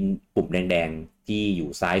อ้ปุ่มแดงๆที่อยู่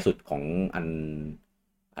ซ้ายสุดของอั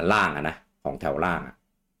นล่างนะของแถวล่าง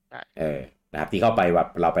นะครับที่เข้าไปแบบ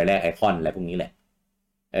เราไปแลกไอคอนอะไรพวกนี้แหละ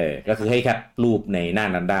ก็คือให้แคปรูปในหน้า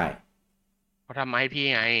นั้นได้เขาทำมาให้พี่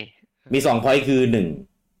ไงมี2 พอยต์คือ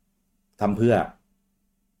1ทำเพื่อ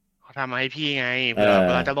เขาทำมาให้พี่ไงเว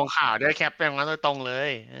ลาจะลงข่าวด้วยแคปแบบนั้นโดยตรงเลย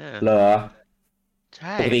เหรอใ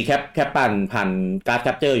ช่ปกติแคปผ่านการ์ดแค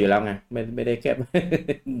ปเจอร์อยู่แล้วไงไม่ได้แคป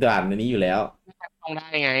ด่านอันนี้อยู่แล้วต้องได้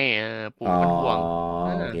ไงปู่อ๋อเป็นห่วง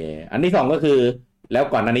โอเคอันที่2ก็คือแล้ว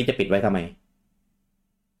ก่อนหน้านี้จะปิดไว้ทำไม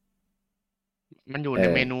มันอยู่ใน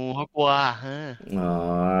เมนูเขากลัวอ๋อ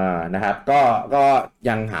นะครับก็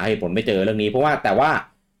ยังหาเหตุผลไม่เจอเรื่องนี้เพราะว่าแต่ว่า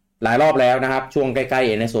หลายรอบแล้วนะครับช่วงใกล้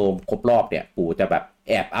ๆ NSO ครบรอบเนี่ยปู่จะแบบ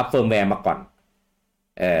แอบอัพเฟิร์มแวร์มาก่อน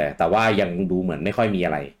แต่ว่ายังดูเหมือนไม่ค่อยมีอ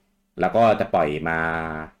ะไรแล้วก็จะปล่อยมา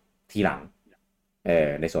ทีหลัง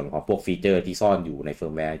ในส่วนของพวกฟีเจอร์ที่ซ่อนอยู่ในเฟิ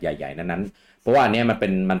ร์มแวร์ใหญ่ๆนั้นๆเพราะว่าอันเนี้ยมันเ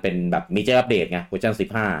ป็นแบบเมเจอร์อัปเดตไงเวอร์ชัน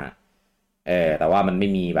15แต่ว่ามันไม่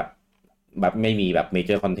มีแบบไม่มีแบบเมเจ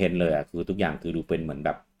อร์คอนเทนต์เลยคือทุกอย่างคือดูเป็นเหมือนแบ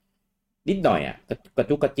บ นิดหน่อยอ่ะกระ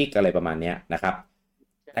จุกกระจิกอะไรประมาณเนี้ยนะครับ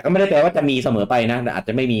แต่ก็ไม่ได้แปลว่าจะมีเสมอไปนะอาจจ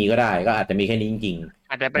ะไม่มีก็ได้ก็อาจจะมีแค่นี้จริง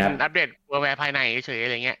อาจจะเป็นๆนะครับอัปเดตเวอร์แวร์ภายในเฉยๆอะ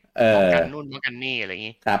ไรเงี้ยเอป้องกันอนู่นป้องกันนี่อะไรอย่าง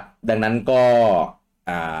งี้ครับดังนั้นก็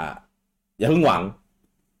อ่าอย่าเพิ่งหวัง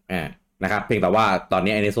อ่านะครับเพียงแต่ว่าตอน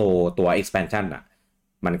นี้ NSO ตัว expansion อ่ะ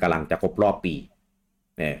มันกำลังจะครบรอบปี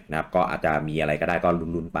เนี่ยนะครับก็อาจจะมีอะไรก็ได้ก็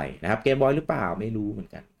ลุ้นๆไปนะครับเกมบอยหรือเปล่าไม่รู้เหมือน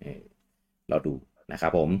กันเราดูนะครั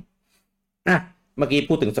บผมอ่ะเมื่อกี้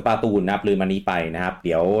พูดถึงสปาตูนนะครับลืมอันนี้ไปนะครับเ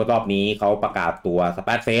ดี๋ยวรอบนี้เขาประกาศตัวสป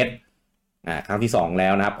าเฟสครั้งที่2แล้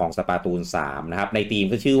วนะครับของสปาตูน3นะครับในทีม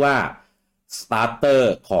ก็ชื่อว่าสตาร์เตอ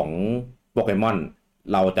ร์ของโปเกมอน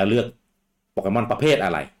เราจะเลือกโปเกมอนประเภทอ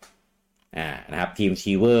ะไรนะครับทีม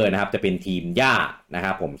ชีเวอร์นะครับจะเป็นทีมหญ้านะค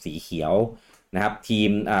รับผมสีเขียวนะครับที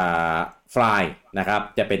มฟลายนะครับ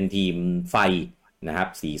จะเป็นทีมไฟนะครับ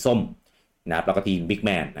สีส้มนะครับแล้วก็ทีมบิ๊กแม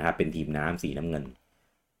นนะครับเป็นทีมน้ำสีน้ำเงิน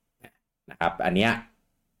นะครับอันเ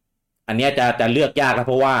นี้ยจะเลือกยากแล้วเ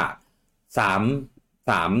พราะว่าส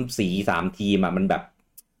ามสี3 ทีมอ่ะมันแบบ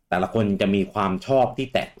แต่ละคนจะมีความชอบที่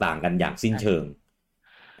แตกต่างกันอย่างสิ้นเชิง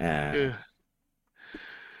อ่าคือ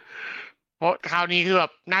เพราะคราวนี้คือแบ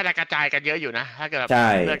บน่าจะกระจายกันเยอะอยู่นะถ้าเกิดแบบใช่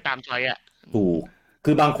เลือกตามช้อยอ่ะถูก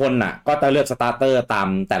คือบางคนน่ะก็จะเลือกสตาร์เตอร์ตาม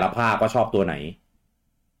แต่ละภาคก็ชอบตัวไหน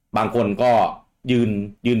บางคนก็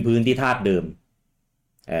ยืนพื้นที่ธาตุเดิม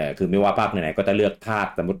คือไม่ว่าภาคไหนๆก็จะเลือกธาตุ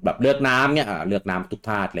สมมติแบบเลือกน้ำเนี่ยเลือกน้ำทุก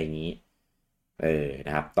ธาตุอะไรอย่างนี้น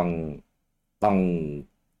ะครับต้อง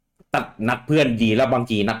ตัดนัดเพื่อนดีแล้วบาง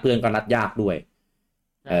ทีนัดเพื่อนก็นัดยากด้วย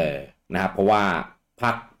เออนะครับเพราะว่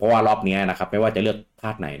ารอบนี้นะครับไม่ว่าจะเลือกธ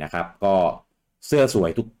าตุไหนนะครับก็เสื้อสวย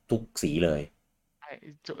ทุกสีเลย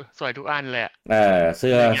สวยทุกอันเลยเ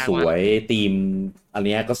สื้อสวยทีมอัน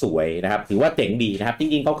นี้ก็สวยนะครับถือว่าเจ๋งดีนะครับจ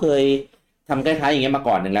ริงๆเขาเคยทำคล้ายๆอย่างเงี้ยมา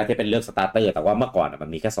ก่อนหนึ่งแล้วที่เป็นเลือกสตาร์เตอร์แต่ว่าเมื่อก่อนมัน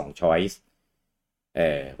มีแค่2ช้อยส์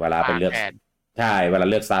เวลาเป็นเลือกใช่เวลา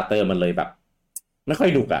เลือกสตาร์เตอร์มันเลยแบบไม่ค่อย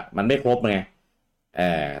ดุมันไม่ครบไง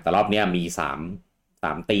แต่รอบนี้มีส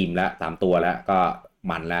ามทีมแล้ว3 ตัวแล้วก็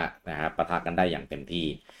มันแล้วนะครับปะทะกันได้อย่างเต็มที่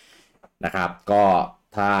นะครับก็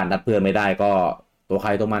ถ้านัดเพื่อนไม่ได้ก็ตัวใคร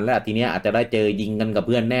ตัวมันแล้วทีเนี้ยอาจจะได้เจอยิงกันกับเ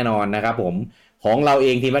พื่อนแน่นอนนะครับผมของเราเอ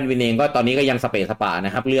งทีมบ้านวินเองก็ตอนนี้ก็ยังสเปซสปะน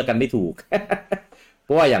ะครับเลือกกันไม่ถูก เพ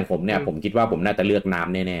ราะว่าอย่างผมเนี่ยผมคิดว่าผมน่าจะเลือกน้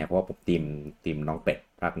ำแน่ๆเพราะว่าผมทีมน้องเป็ด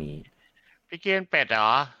ภาคนี้พี่เกนเป็ดเหร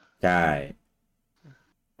อใช่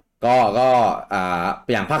ก็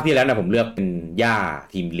อย่างภาคที่แล้วเนี่ยผมเลือกเป็นย่า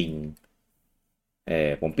ทีมลิง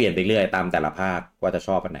ผมเปลี่ยนไปเรื่อยตามแต่ละภาคว่าจะช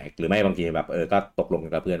อบอันไหนหรือไม่บางทีแบบก็ตกลง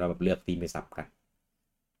กับเพื่อนว่าแบบเลือกที่ไม่ซ้ำกัน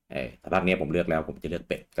แต่ภาคนี้ผมเลือกแล้วผมจะเลือก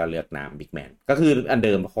เป็ดก็เลือกน้ำบิ๊กแมนก็คืออันเ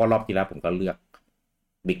ดิมข้อรอบที่แล้วผมก็เลือก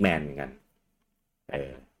บิ๊กแมนเหมือนกันเอ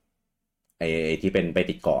อที่เป็นไป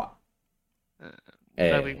ติดเกาะ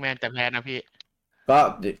เลือกบิ๊กแมนแต่แพ้นะพี่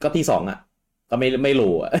ก็ที่2ก็ไม่โหล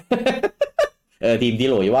ทีมที่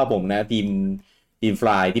โหลว่าผมนะทีมฟล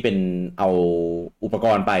ายที่เป็นเอาอุปก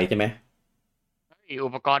รณ์ไปใช่ไหมอุ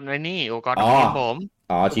ปกรณ์อะไรนี่อุปกรณ์ของทีมผม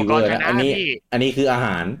ชิวเวอร์นะอันนี้คืออาห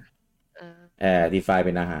ารดีไฟเ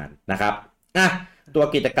ป็นอาหารนะครับตัว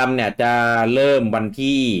กิจกรรมเนี่ยจะเริ่มวัน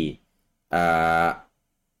ที่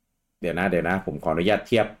เดี๋ยวนะผมขออนุญาต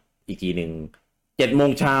เทียบอีกทีหนึ่ง7 โม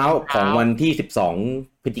งเช้าของวันที่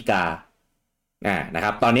12 พฤศจิกานะค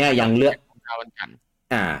รับตอนนี้ยังเลือก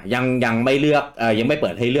ยังไม่เลือกยังไม่เ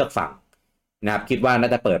ปิดให้เลือกฝั่งนะครับคิดว่าน่า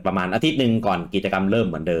จะเปิดประมาณอาทิตย์หนึ่งก่อนกิจกรรมเริ่ม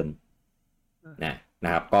เหมือนเดิมน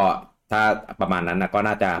ะครับก็ถ้าประมาณนั้นนะก็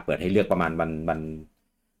น่าจะเปิดให้เลือกประมาณ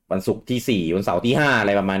วันศุกร์ที่4วันเสาร์ที่5อะไ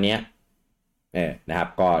รประมาณนี้นะครับ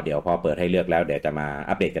ก็เดี๋ยวพอเปิดให้เลือกแล้วเดี๋ยวจะมา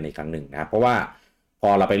อัปเดตกันอีกครั้งหนึ่งนะครับเพราะว่าพอ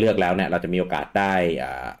เราไปเลือกแล้วเนี่ยเราจะมีโอกาสได้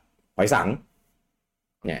หอยสัง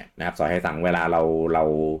เนี่ยนะครับหอยสังเวลาเรา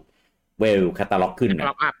เวลแคตตาล็อกขึ้น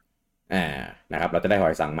นะครับเราจะได้ห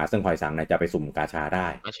อยสังมาซึ่งหอยสังเนี่ยจะไปสุ่มกาชาได้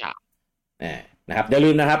นะครับอย่าลื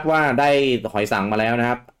มนะครับว่าได้หอยสังมาแล้วนะ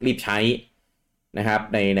ครับรีบใช้นะครับ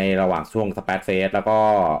ในระหว่างช่วงสเปซเฟสแล้วก็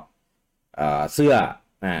เสื้อ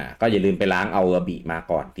ก็อย่าลืมไปล้างเอาบีมา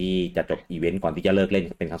ก่อนที่จะจบอีเวนต์ก่อนที่จะเลิกเล่น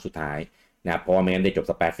เป็นครั้งสุดท้ายนะครับเพราะว่าไม่งั้นได้จบ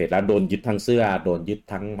สเปซเฟสแล้วโดนยึดทั้งเสื้อโดนยึด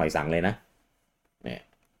ทั้งหอยสังเลยนะเนี่ย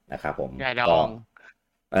นะครับผมอย่าดอง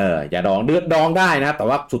อย่าดองเลือกดองได้นะแต่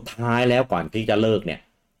ว่าสุดท้ายแล้วก่อนที่จะเลิกเนี่ย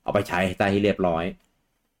เอาไปใช้ให้เรียบร้อย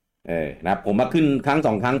นะครับผมมาขึ้นครั้ง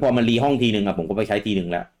2 ครั้งพอมันรีห้องทีหนึ่งผมก็ไปใช้ทีหนึ่ง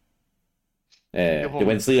แล้วจะ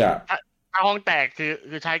เป็นเสื้อถ้าห้องแตกคื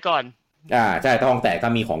อใช้ก่อนใช่ถ้าห้องแตกถ้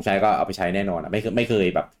ามีของใช้ก็เอาไปใช้แน่นอนไม่เคย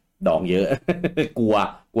แบบดองเยอะ ก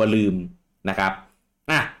ลัวลืมนะครับ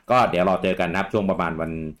ก็เดี๋ยวรอเจอกันนะครับช่วงประมาณวั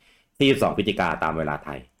นที่22 พฤศจิกาตามเวลาไท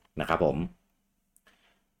ยนะครับผม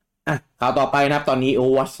ข่าวต่อไปนะครับตอนนี้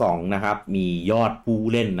Overwatch 2นะครับมียอดผู้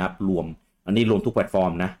เล่นนะครับรวมอันนี้รวมทุกแพลตฟอร์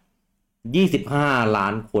มนะ 25 ล้า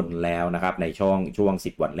นคนแล้วนะครับในช่วง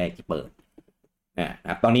10 วันแรกที่เปิดนะ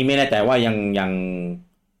ครับตอนนี้ไม่แน่ใจว่า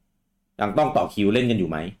ยังต้องต่อคิวเล่นกันอยู่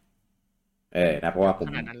ไหมนะเพราะว่าผม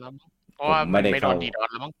ขนาดนั้นแล้วมั้งเพผมราะว่ามันไม่ได้เข้าไม่โดนดีดอท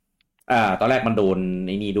แล้วมั้งตอนแรกมันโดนไ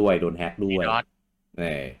อ้นี่ด้วยโดนแฮ็กด้วยดีดอท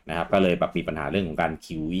นะครับก็เลยแบบมีปัญหาเรื่องของการ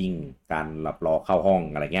คิววิ่งการรับรอเข้าห้อง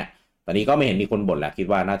อะไรเงี้ยตอนนี้ก็ไม่เห็นมีคนบ่นแหละคิด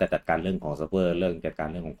ว่าน่าจะจัดการเรื่องของเซิร์ฟเวอร์เรื่องจัดการ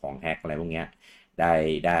เรื่องของแฮ็กอะไรพวกเนี้ย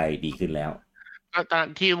ได้ดีขึ้นแล้วก็ตอน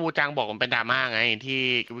ที่วูจังบอกมันเป็นดราม่าไงที่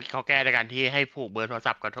เขาแก้ในการที่ให้ผูกเบอร์โทร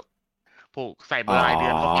ศัพท์กับผูกใส่เบอ๋ออร์รายเดื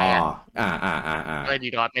อนเข้าไปอ่าก็เลยดี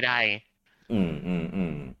ดอทไม่ได้ไงอื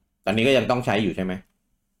มตอนนี้ก็ยังต้องใช้อยู่ใช่ไหม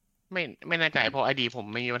ไม่แน่ใจเพราะไอดีผม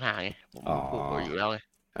ไม่มีปัญหาไงผมอ๋อผูกอยู่แล้วไง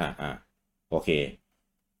อ่าโอเค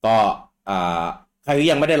ก็อ่าใครที่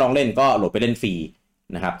ยังไม่ได้ลองเล่นก็โหลดไปเล่นฟรี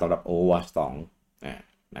นะครับสำหรับ Overwatch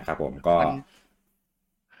 2นะครับผมก็มัน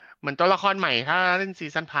เหมือนตัวละครใหม่ถ้าเล่นซี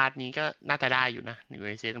ซันพาร์ทนี้ก็น่าจะได้อยู่นะอยู่ใ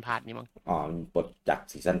นซีซันพาร์ทนี้มั้งมันปลดจาก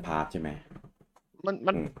ซีซันพาสใช่ไหม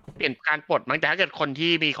มันอืมเปลี่ยนการปลดมั้งแต่ถ้าเกิดคน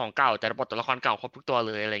ที่มีของเก่าแต่ปลดตัวละครเก่าครบทุกตัวเ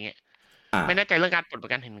ลยอะไรเงี้ยไม่แน่ใจเรื่องการปลดเหมือ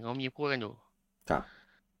นกันเห็นเขามีพูดกันอยู่ครับ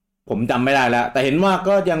ผมจำไม่ได้แล้วแต่เห็นว่า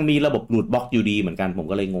ก็ยังมีระบบหลุดบล็อกอยู่ดีเหมือนกันผม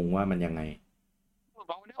ก็เลยงงว่ามันยังไง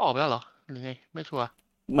บอกไม่ได้ออกไปแล้วเหรอหรือไงไม่ชัวร์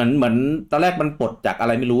เหมือนตอนแรกมันปลดจากอะไ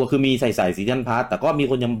รไม่รู้อะคือมีใส่ซีซันพาสแต่ก็มี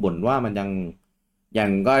คนยังบ่นว่ามันยัง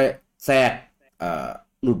ก็แทรก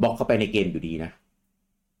หลุดบล็อกเข้าไปในเกมอยู่ดีนะ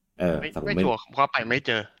แต่ผมไม่ไม่ชัวร์เพราะไปไม่เ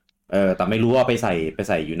จอแต่ไม่รู้ว่าไปใ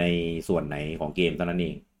ส่อยู่ในส่วนไหนของเกมตอนนั้นเอ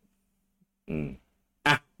งอืม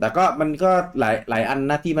แต่ก็มันก็หลายอัน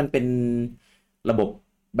นะที่มันเป็นระบบ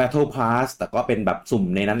Battle Pass แต่ก็เป็นแบบสุ่ม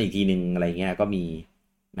ในนั้นอีกทีหนึ่งอะไรเงี้ยก็มี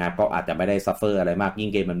นะครับก็อาจจะไม่ได้ซัฟเฟอร์อะไรมากยิ่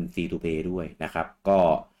งเกมมันฟรีทูเพย์ด้วยนะครับก็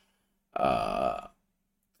เอ่อ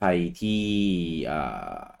ใครที่เอ่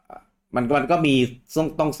อมันก็มี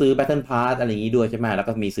ต้องซื้อ Battle Pass อะไรอย่างนี้ด้วยใช่ไหมแล้ว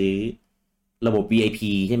ก็มีซื้อระบบ VIP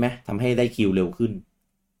ใช่ไหมทำให้ได้คิวเร็วขึ้น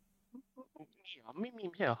มีเหรอไม่มี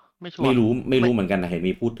ไม่ใช่เหรอไม่ชัวร์ไม่รู้เหมือนกันนะเห็น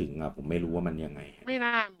มีพูดถึงอ่ะผมไม่รู้ว่ามันยังไงไม่น่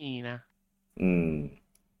ามีนะอืม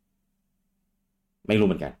ไม่รู้เ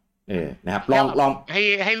หมือนกันนะครับลแค่องลองใ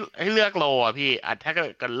ห้เลือกโลอ่ะพี่อาจถ้าเ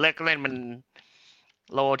กิดเลือกเล่นมัน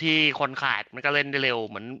โลที่คนขาดมันก็เล่นได้เร็ว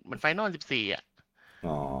เหมือนไฟนอล14อ่ะ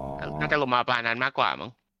อ๋อน่าจะลงมาประมาณนั้นมากกว่ามั้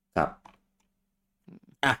งครับ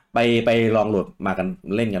ไปลองโหลดมากัน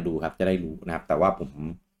เล่นกันดูครับจะได้รู้นะครับแต่ว่า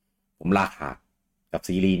ผมลาขาดกับ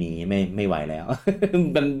ซีรีส์นี้ไม่ไหวแล้ว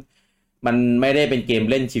มันมันไม่ได้เป็นเกม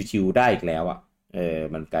เล่นชิวๆได้อีกแล้วอ่ะ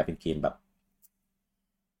มันกลายเป็นเกมแบบ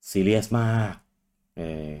ซีเรียสมาก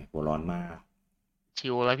หัวร้อนมากชิ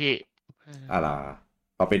ลแล้วพี่อะไร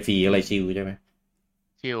พอเป็นฟรีอะไรชิวใช่ไหม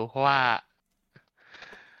ชิลเพราะว่า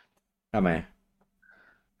ทำไม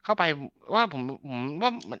เข้าไปว่าผมว่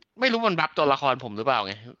ามันไม่รู้มันบัฟตัวละครผมหรือเปล่า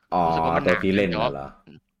ไงอ๋อรู้สึกว่ามันหนักตัวที่เล่นแต่ว่าน่ะเหรอ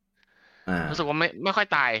รู้สึกว่าไม่ค่อย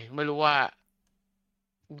ตายไม่รู้ว่า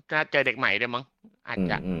จะเจอเด็กใหม่ด้วยมั้งอาจ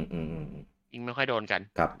จะยิงไม่ค่อยโดนกัน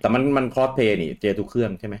ครับแต่มันคอสเพย์นี่เจอทุกเครื่อ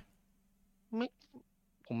งใช่ไหมไ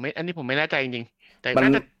ม่อันนี้ผมไม่แน่ใจจริงๆแต่มันน่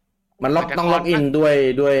าจะมันต้องล็อกอินด้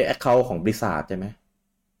วยแอคเคาท์ของบริษัทใช่ไหม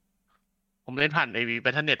ผมเล่นผ่านไอวีแบ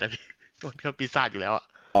ทเทิลเน็ตอะพี่โดนเครื่องปีศาจอยู่แล้วอะ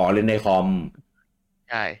อ๋อเล่นในคอม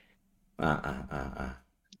ใช่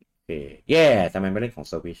โอเคแย่ทำไมไม่เล่นของ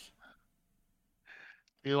สวิช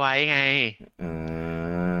ซื้อไว้ไงอ่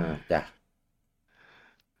จ้ะ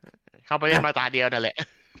เข้าไปเล่อ่ะ นมาตาเดียวนั่นแหละ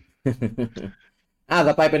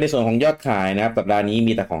ต่อไปเป็นในส่วนของยอดขายนะครับสัปดาห์นี้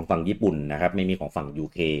มีแต่ของฝั่งญี่ปุ่นนะครับไม่มีของฝั่ง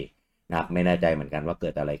UK นะครับไม่แน่ใจเหมือนกันว่าเกิ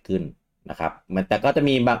ดอะไรขึ้นนะครับมันแต่ก็จะ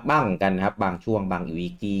มีบ้างกันนะครับบางช่วงบางวี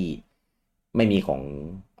คที่ไม่มีของ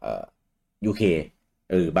UK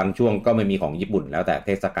บางช่วงก็ไม่มีของญี่ปุ่นแล้วแต่เท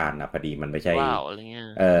ศกาลนะพอดีมันไม่ใช่ว้าวอะไรเงี้ย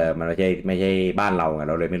มันไม่ใช่บ้านเราไง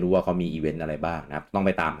เราเลยไม่รู้ว่าเขามีอีเวนต์อะไรบ้างนะครับต้องไ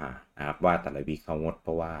ปตามหานะครับว่าแต่ละวีคเขางดเพ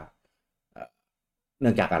ราะว่าเอ่อเ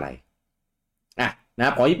นื่องจากอะไร นะค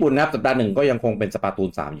รับของญี่ปุ่นนะครับสัปดาห์หนึ่งก็ยังคงเป็นสปาตูน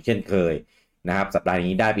3อยู่เช่นเคยนะครับสัปดาห์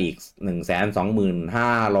นี้ได้ไปอีก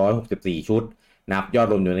 125,564 ชุดนะครับยอด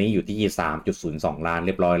รวมอยู่นี้อยู่ที่ 3.02 ล้านเ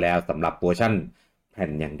รียบร้อยแล้วสำหรับเวอร์ชันแผ่น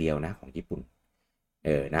อย่างเดียวนะของญี่ปุ่น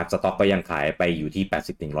นะครับสต็อกก็ยังขายไปอยู่ที่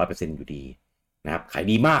 80-100% อยู่ดีนะครับขาย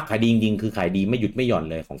ดีมากขายดีจริงๆคือขายดีไม่หยุดไม่หย่อน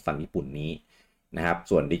เลยของฝั่งญี่ปุ่นนี้นะครับ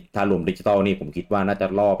ส่วนถ้ารวมดิจิตอลนี่ผมคิดว่าน่าจะ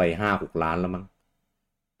ล่อไป5-6 ล้านแล้วมั้ง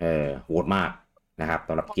โหดมากนะครับส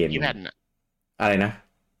ำหรับเกมกี่แผ่นอะอะไรนะ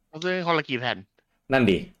เขาซื้อคนละกี่แผ่นนั่น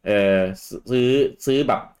ดิซื้อซื้อ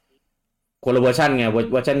แบบคนละเวอร์ชันไงเ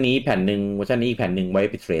วอร์ชันนี้แผ่นหนึ่งเวอร์ชันนี้อีกแผ่นหนึ่งไว้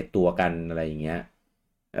ไปเทรดตัวกันอะไรอย่างเงี้ย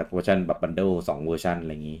เวอร์ชันแบบบันเดิล2 เวอร์ชันอะไ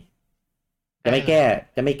รอย่างงี้จะได้เหรอไม่แก้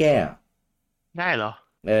จะไม่แก้ได้เหรอ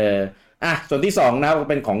เออส่วนที่2นะครับก็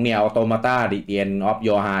เป็นของ Nier Automata The End of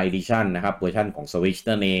Your High Edition นะครับเวอร์ชันของ Switch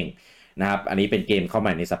นั่นเองนะครับอันนี้เป็นเกมเข้าให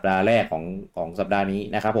ม่ในสัปดาห์แรกของสัปดาห์นี้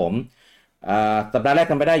นะครับผม สัปดาห์แรก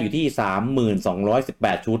ทำไปได้อยู่ที่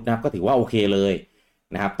 3218 ชุดนะครับก็ถือว่าโอเคเลย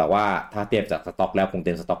นะครับแต่ว่าถ้าเทียบจากสต็อกแล้วคงเ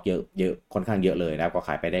ต็มสต็อกเยอะเยอะค่อนข้างเยอะเลยนะครับก็ข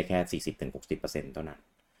ายไปได้แค่ 40-60% เท่านั้น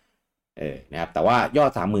นะครับแต่ว่ายอ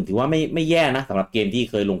ด 30,000 ถือว่าไม่แย่นะสำหรับเกมที่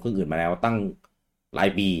เคยลงเครื่องอื่นมาแล้วตั้งหลาย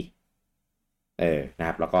ปีนะค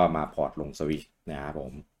รับแล้วก็มาพอร์ตลงสวิชนะครับผ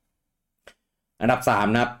มอันดับ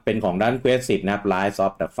3นะครับเป็นของด้าน Quest 10นะครับ Rise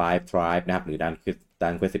of the Five Tribes นะครับหรือด้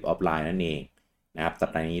าน Quest 10 Offline นั่นเองนะครับสัป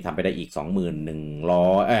ดาห์นี้ทำไปได้อีก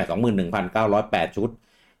 21,908 ชุด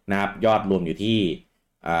นะครับยอดรวมอยู่ที่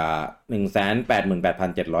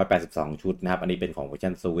188,782 ชุดนะครับอันนี้เป็นของเวอร์ชั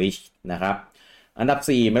น Switch นะครับอันดับ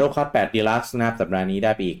4 Mario Kart 8 Deluxe นะครับสัปดาห์นี้ไ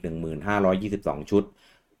ด้ไปอีก 1522 ชุด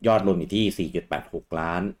ยอดรวมอยู่ที่ 4.86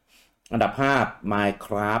 ล้านอันดับ5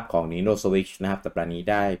 Minecraft ของ Nintendo Switch นะครับสัปดาห์นี้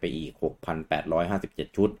ได้ไปอีก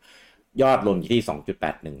 6,857 ชุดยอดรวมอยู่ที่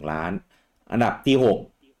 2.81 ล้านอันดับที่6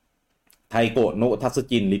ไทโกะโนะทัตสึ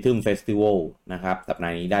จินริทึมเฟสติวัลนะครับสัปดา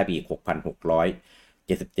ห์นี้ได้ไปอีก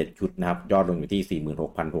 6,677 ชุดนะครับยอดรวมอยู่ที่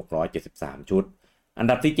 46,673 ชุดอัน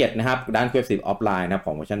ดับที่7นะครับด้าน Quest 10 Offline นะครับข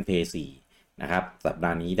องเวอร์ชัน PS4 นะครับสัปด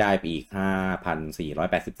าห์นี้ได้ไปอีก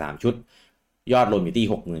 5,483 ชุดยอดรวมอยู่ที่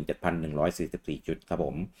 67,144 ชุดครับผ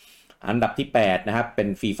มอันดับที่8นะครับเป็น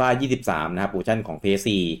FIFA 23นะครับเวอร์ชันของ PS4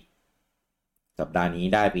 สัปดาห์นี้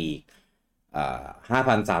ได้ไปอีก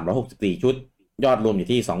5,364 ชุดยอดรวมอยู่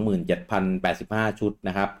ที่ 27,085 ชุดน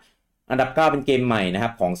ะครับอันดับ9เป็นเกมใหม่นะครั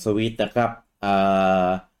บของ Switch นะครับ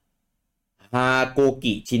ฮาโก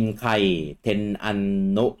กิชินไคเทนอัน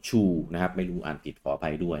โนชูนะครับไม่รู้อ่านผิดขออภั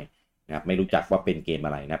ยด้วยนะครับไม่รู้จักว่าเป็นเกมอ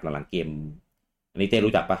ะไรนะครับหลังๆเกมอันนี้เต้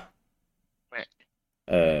รู้จักปะ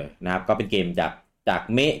นะครับก็เป็นเกมจากจ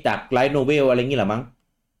ากไลท์โนเวลอะไรงี้เหรอมั้ง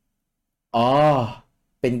อ๋อ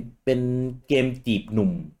เป็นเกมจีบหนุ่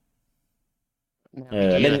ม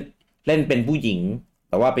เล่นเป็นผู้หญิง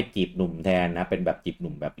แต่ว่าไปจีบหนุ่มแทนนะเป็นแบบจีบห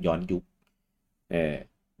นุ่มแบบย้อนยุค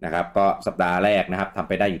นะครับก็สัปดาห์แรกนะครับทำ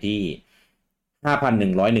ไปได้อยู่ที่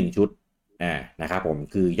 5,101 ชุดนะครับผม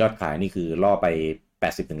คือยอดขายนี่คือล่อไป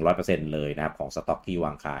 80-100% เลยนะครับของสต็อกที่ว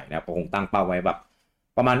างขายนะครับก็คงตั้งเป้าไว้แบบ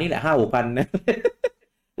ประมาณนี้แหละ 5-6,000 นะ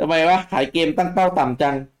ทำไมวะขายเกมตั้งเป้าต่ำจั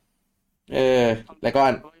งแล้วก็ปร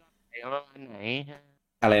ะมาณไหน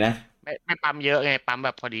อะไรนะไม่ปั๊มเยอะไงปั๊มแบ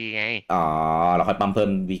บพอดีไงอ๋อเราค่อยปั๊มเพิ่ม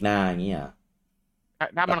วีคหน้าอย่างเงี้ย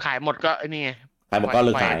ถ้ามันขายหมดก็นี่ไงขายหมดก็เ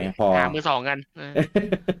ลิกขายพอหามือสองกัน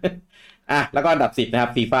แล้วก็อันดับ10นะครั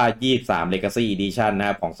บ FIFA 23 Legacy Edition นะค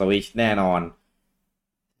รับของ Switch แน่นอน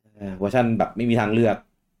เวอร์ชันแบบไม่มีทางเลือก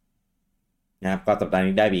นะครับก็สัปดาห์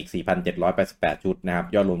นี้ได้อีก 4,788 ชุดนะครับ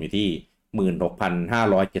ยอดรวมอยู่ที่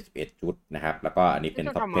 16,571 ชุดนะครับแล้วก็อันนี้เป็น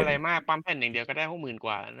ท็อป10ทำอะไรมากปั๊มแผ่นอย่างเดียวก็ได้60,000 ก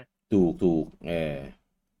ว่าแล้วนะถูก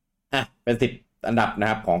เป็น10อันดับนะ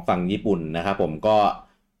ครับของฝั่งญี่ปุ่นนะครับผมก็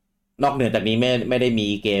นอกเหนือจากนี้ไม่ได้มี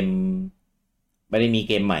เกม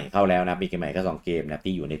ใหม่เข้าแล้วนะมีเกมใหม่แค่2เกมนะ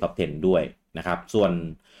ที่อยู่ในท็อป10ด้วยนะครับส่วน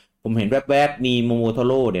ผมเห็นแวบๆมีโมโมโท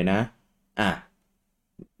โร่เดี๋ยวนะ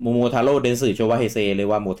โมโมทาโร่เดนสึโชวะเฮเซเลย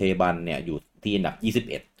ว่าโมเทบันเนี่ยอยู่ที่อันดับ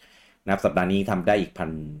21นะครับสัปดาห์นี้ทำได้อีก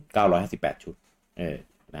 1,958 ชุด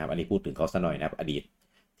นะครับอันนี้พูดถึงเขาซะหน่อยนะครับอดีต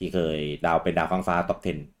ที่เคยเป็นดาวฟ้าท็อป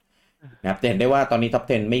10นะครับจะเห็นได้ว่าตอนนี้ท็อป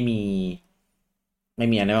10ไม่มี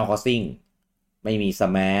Animal Crossing ไม่มี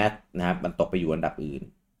Smash นะครับมันตกไปอยู่อันดับอื่น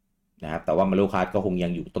นะครับแต่ว่า Mario Kart ก็คงยั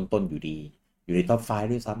งอยู่ต้นๆอยู่ดีอยู่ในท็อป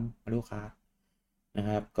5ด้วยซ้ำ Mario Kart นะค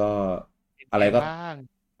รับก็อะไร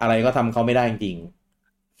ก็ทำเขาไม่ได้จริง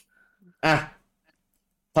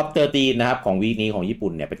ท็อป13นะครับของวีคนี้ของญี่ปุ่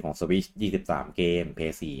นเนี่ยเป็นของ Switch 23 เกม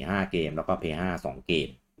PS4 5 เกมแล้วก็ PS5 2 เกม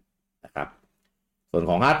นะครับส่วน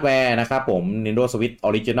ของฮาร์ดแวร์นะครับผม Nintendo Switch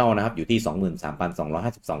Original นะครับอยู่ที่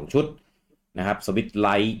 23,252 ชุดนะครับ Switch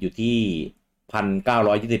Lite อยู่ที่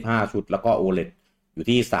 1,925 ชุดแล้วก็ OLED อยู่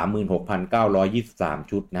ที่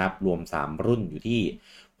 36,923 ชุดนะครับรวม3รุ่นอยู่ที่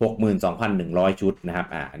 62,100 ชุดนะครับ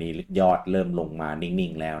อันนี้ยอดเริ่มลงมานิ่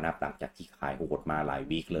งๆแล้วนะครับหลังจากที่ขายโหดมาหลาย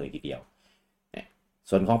วีคเลยทีเดียว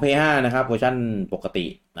ส่วนของ PS5 นะครับเวอร์ชันปกติ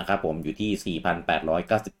นะครับผมอยู่ที่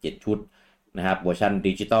 4,897 ชุดนะครับเวอร์ชัน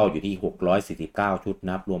ดิจิตอลอยู่ที่649ชุดน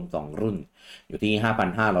ะครับรวม2รุ่นอยู่ที่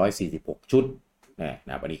 5,546 ชุดน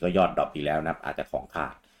ะครับอันนี้ก็ยอดดรอปอีกแล้วนะครับอาจจะของขา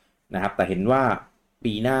ดนะครับแต่เห็นว่า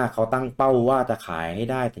ปีหน้าเขาตั้งเป้าว่าจะขายให้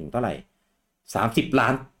ได้ถึงเท่าไหร่30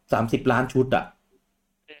 ล้านชุด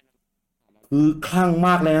คือคลั่งม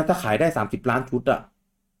ากเลยนะถ้าขายได้30 ล้านชุด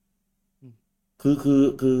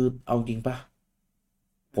คือเอาจริงปะ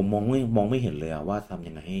ผมมองไม่เห็นเลยว่าทำ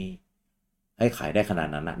ยังไงให้ขายได้ขนาด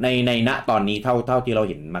นั้นนะในณตอนนี้เท่าที่เรา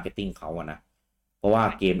เห็นมาร์เก็ตติ้งเขานะเพราะว่า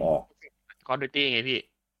เกมออกCall of Duty ไงพี่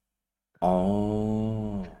อ๋อ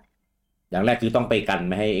อย่างแรกคือต้องไปกัน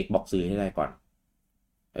ไม่ให้ Xbox ซื้อให้ได้ก่อน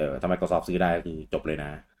ถ้า Microsoft ซื้อได้ก็คือจบเลยนะ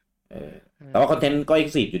เออแต่ว่าคอนเทนต์ก็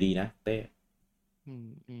exclusive อยู่ดีนะเต้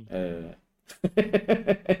เออ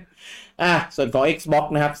ส่วนของ Xbox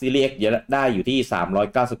นะครับ Series X ได้อยู่ที่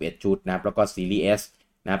391ชุดนะครับแล้วก็ Series S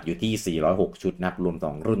นะครับอยู่ที่406ชุดนะครับรวม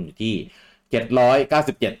2รุ่นอยู่ที่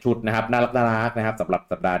797ชุดนะครับน่ารักนะครับสำหรับ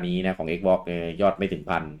สัปดาห์นี้นะของ Xbox ยอดไม่ถึง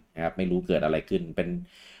พันนะครับไม่รู้เกิดอะไรขึ้นเ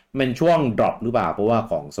ป็นช่วงดรอปหรือเปล่าเพราะว่า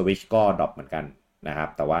ของ Switch ก็ดรอปเหมือนกันนะครับ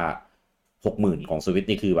แต่ว่า 60,000 ของ Switch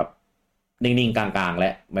นี่คือแบบนิ่งๆกลางๆแล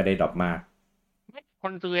ะไม่ได้ดรอปมากค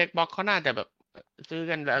นซื้อ Xbox เขาน่าจะแบบซื้อ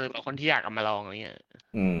กันหรือคนที่อยากเอามาลองอะไรเงี้ย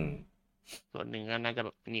ส่วนหนึ่งก็น่าจะแบ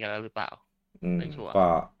บมีกันแล้วหรือเปล่าไม่ชัวร์ก็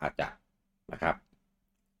อาจจะนะครับ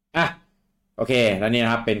โอเคแล้วนี่น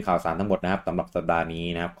ะครับเป็นข่าวสารทั้งหมดนะครับสำหรับสัปดาห์นี้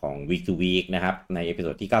นะครับของ Week to Week นะครับในเอพิโซ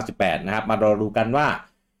ดที่98นะครับมารอดูกันว่า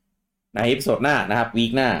ในเอพิโซดหน้านะครับวี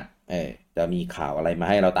คหน้าจะมีข่าวอะไรมา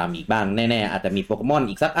ให้เราตามอีกบ้างแน่ๆอาจจะมีโปเกมอน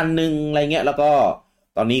อีกสักอันนึงอะไรเงี้ยแล้วก็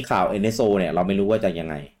ตอนนี้ข่าว NSO เนี่ยเราไม่รู้ว่าจะยัง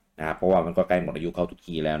ไงนะครับเพราะว่ามันก็ใกล้หมดอายุเข้าทุก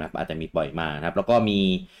ทีแล้วนะครับอาจจะมีปล่อยมานะครับแล้วก็มี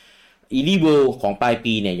Indie World ของปลาย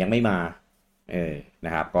ปีเนี่ยยังไม่มาน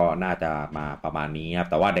ะครับก็น่าจะมาประมาณนี้ครับ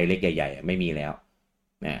แต่ว่าไดเรกใหญ่ๆไม่มีแล้ว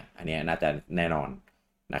เนี่ยอันนี้น่าจะแน่นอน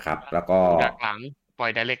นะครับแล้วก็หลังปล่อ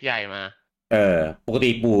ยไดเรกใหญ่มาปกติ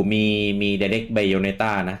ปู่มีไดเรกไบโอเนต้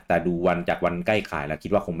านะแต่ดูวันจากวันใกล้ขายแล้วคิ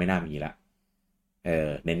ดว่าคงไม่น่ามีละ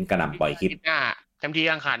เน้นกระหน่ำปล่อยคลิปหน้าเต็มที่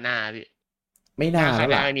อังคารหน้าพี่ไม่น่าแล้ว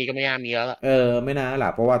ล่ะไม่มีก็ไม่น่ามีแล้วล่ะไม่น่าล่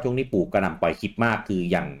ะเพราะว่าช่วงนี้ปู่กระหน่ำปล่อยคลิปมากคือ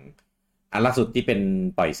อย่างอันล่าสุดที่เป็น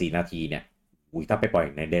ปล่อย4นาทีเนี่ยอุ้ยถ้าไปปล่อย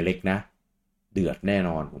ในไดเรกนะเดือดแน่น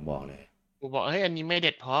อนผมบอกเลยกูบอกเฮ้ยอันนี้ไม่เ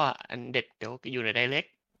ด็ดพออันเด็ดเดี๋ยวอยู่ในไดเรก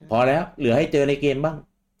พอแล้วเหลือให้เจอในเกมบ้าง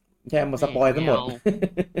แช่มาสปอยทั้งหมด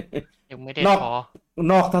ยังไม่ได้พอ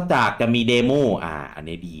นอกถ้าจากจะมีเดโมอัน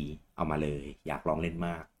นี้ดีเอามาเลยอยากลองเล่นม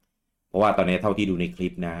ากเพราะว่าตอนนี้เท่าที่ดูในคลิ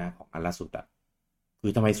ปนะของอันล่าสุดคื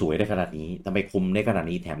อทำไมสวยได้ขนาดนี้ทำไมคมได้ขนาด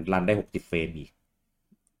นี้แถมรันได้60เฟรมอีก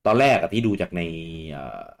ตอนแรกที่ดูจากใน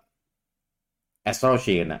Astral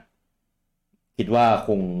Chain คิดว่าค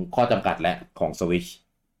งข้อจำกัดและของ Switch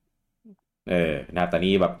นะตอน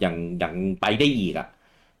นี้แบบยังไปได้อีก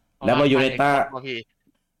แล้วบายูเน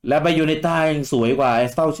ต้ายังสวยกว่า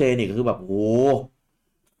Astral Chain อีกคือแบบโอ้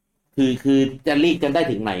คือจะรีกกันได้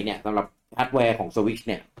ถึงไหนเนี่ยสำหรับฮาร์ดแวร์ของ Switch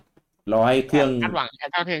เนี่ยรอให้เครื่องคาดหวัง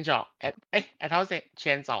Astral Chain 2 Astral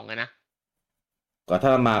Chain 2เลยนะก็ถ้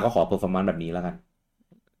ามาก็ขอ performance แบบนี้แล้วกัน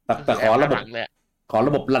แต่ขอระบ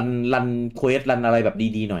บรันเควสรันอะไรแบบ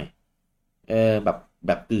ดีๆหน่อยแบ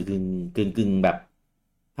บกึ่งแบบ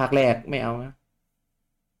ภาคแรกไม่เอานะ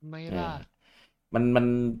ไม่ล่ะมัน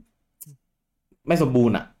ไม่สมบู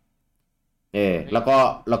รณ์แล้ว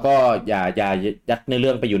ก็อย่ายัดในเรื่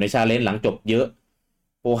องไปอยู่ในชาเลนจ์หลังจบเยอะ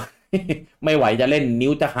โอ้ ไม่ไหวจะเล่นนิ้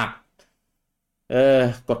วจะหัก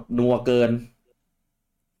กดนัวเกิน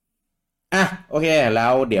โอเคแล้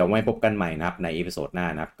วเดี๋ยวไว้พบกันใหม่นะครับในเอพิโซดหน้า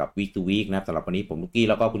นะครับกับ Week to Week นะครับสำหรับวันนี้ผมลูกกี้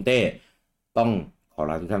แล้วก็คุณเต้ต้องขอ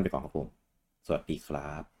ลาทุกท่านไปก่อนครับผมสวัสดีค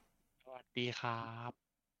รับสวัสดีครับ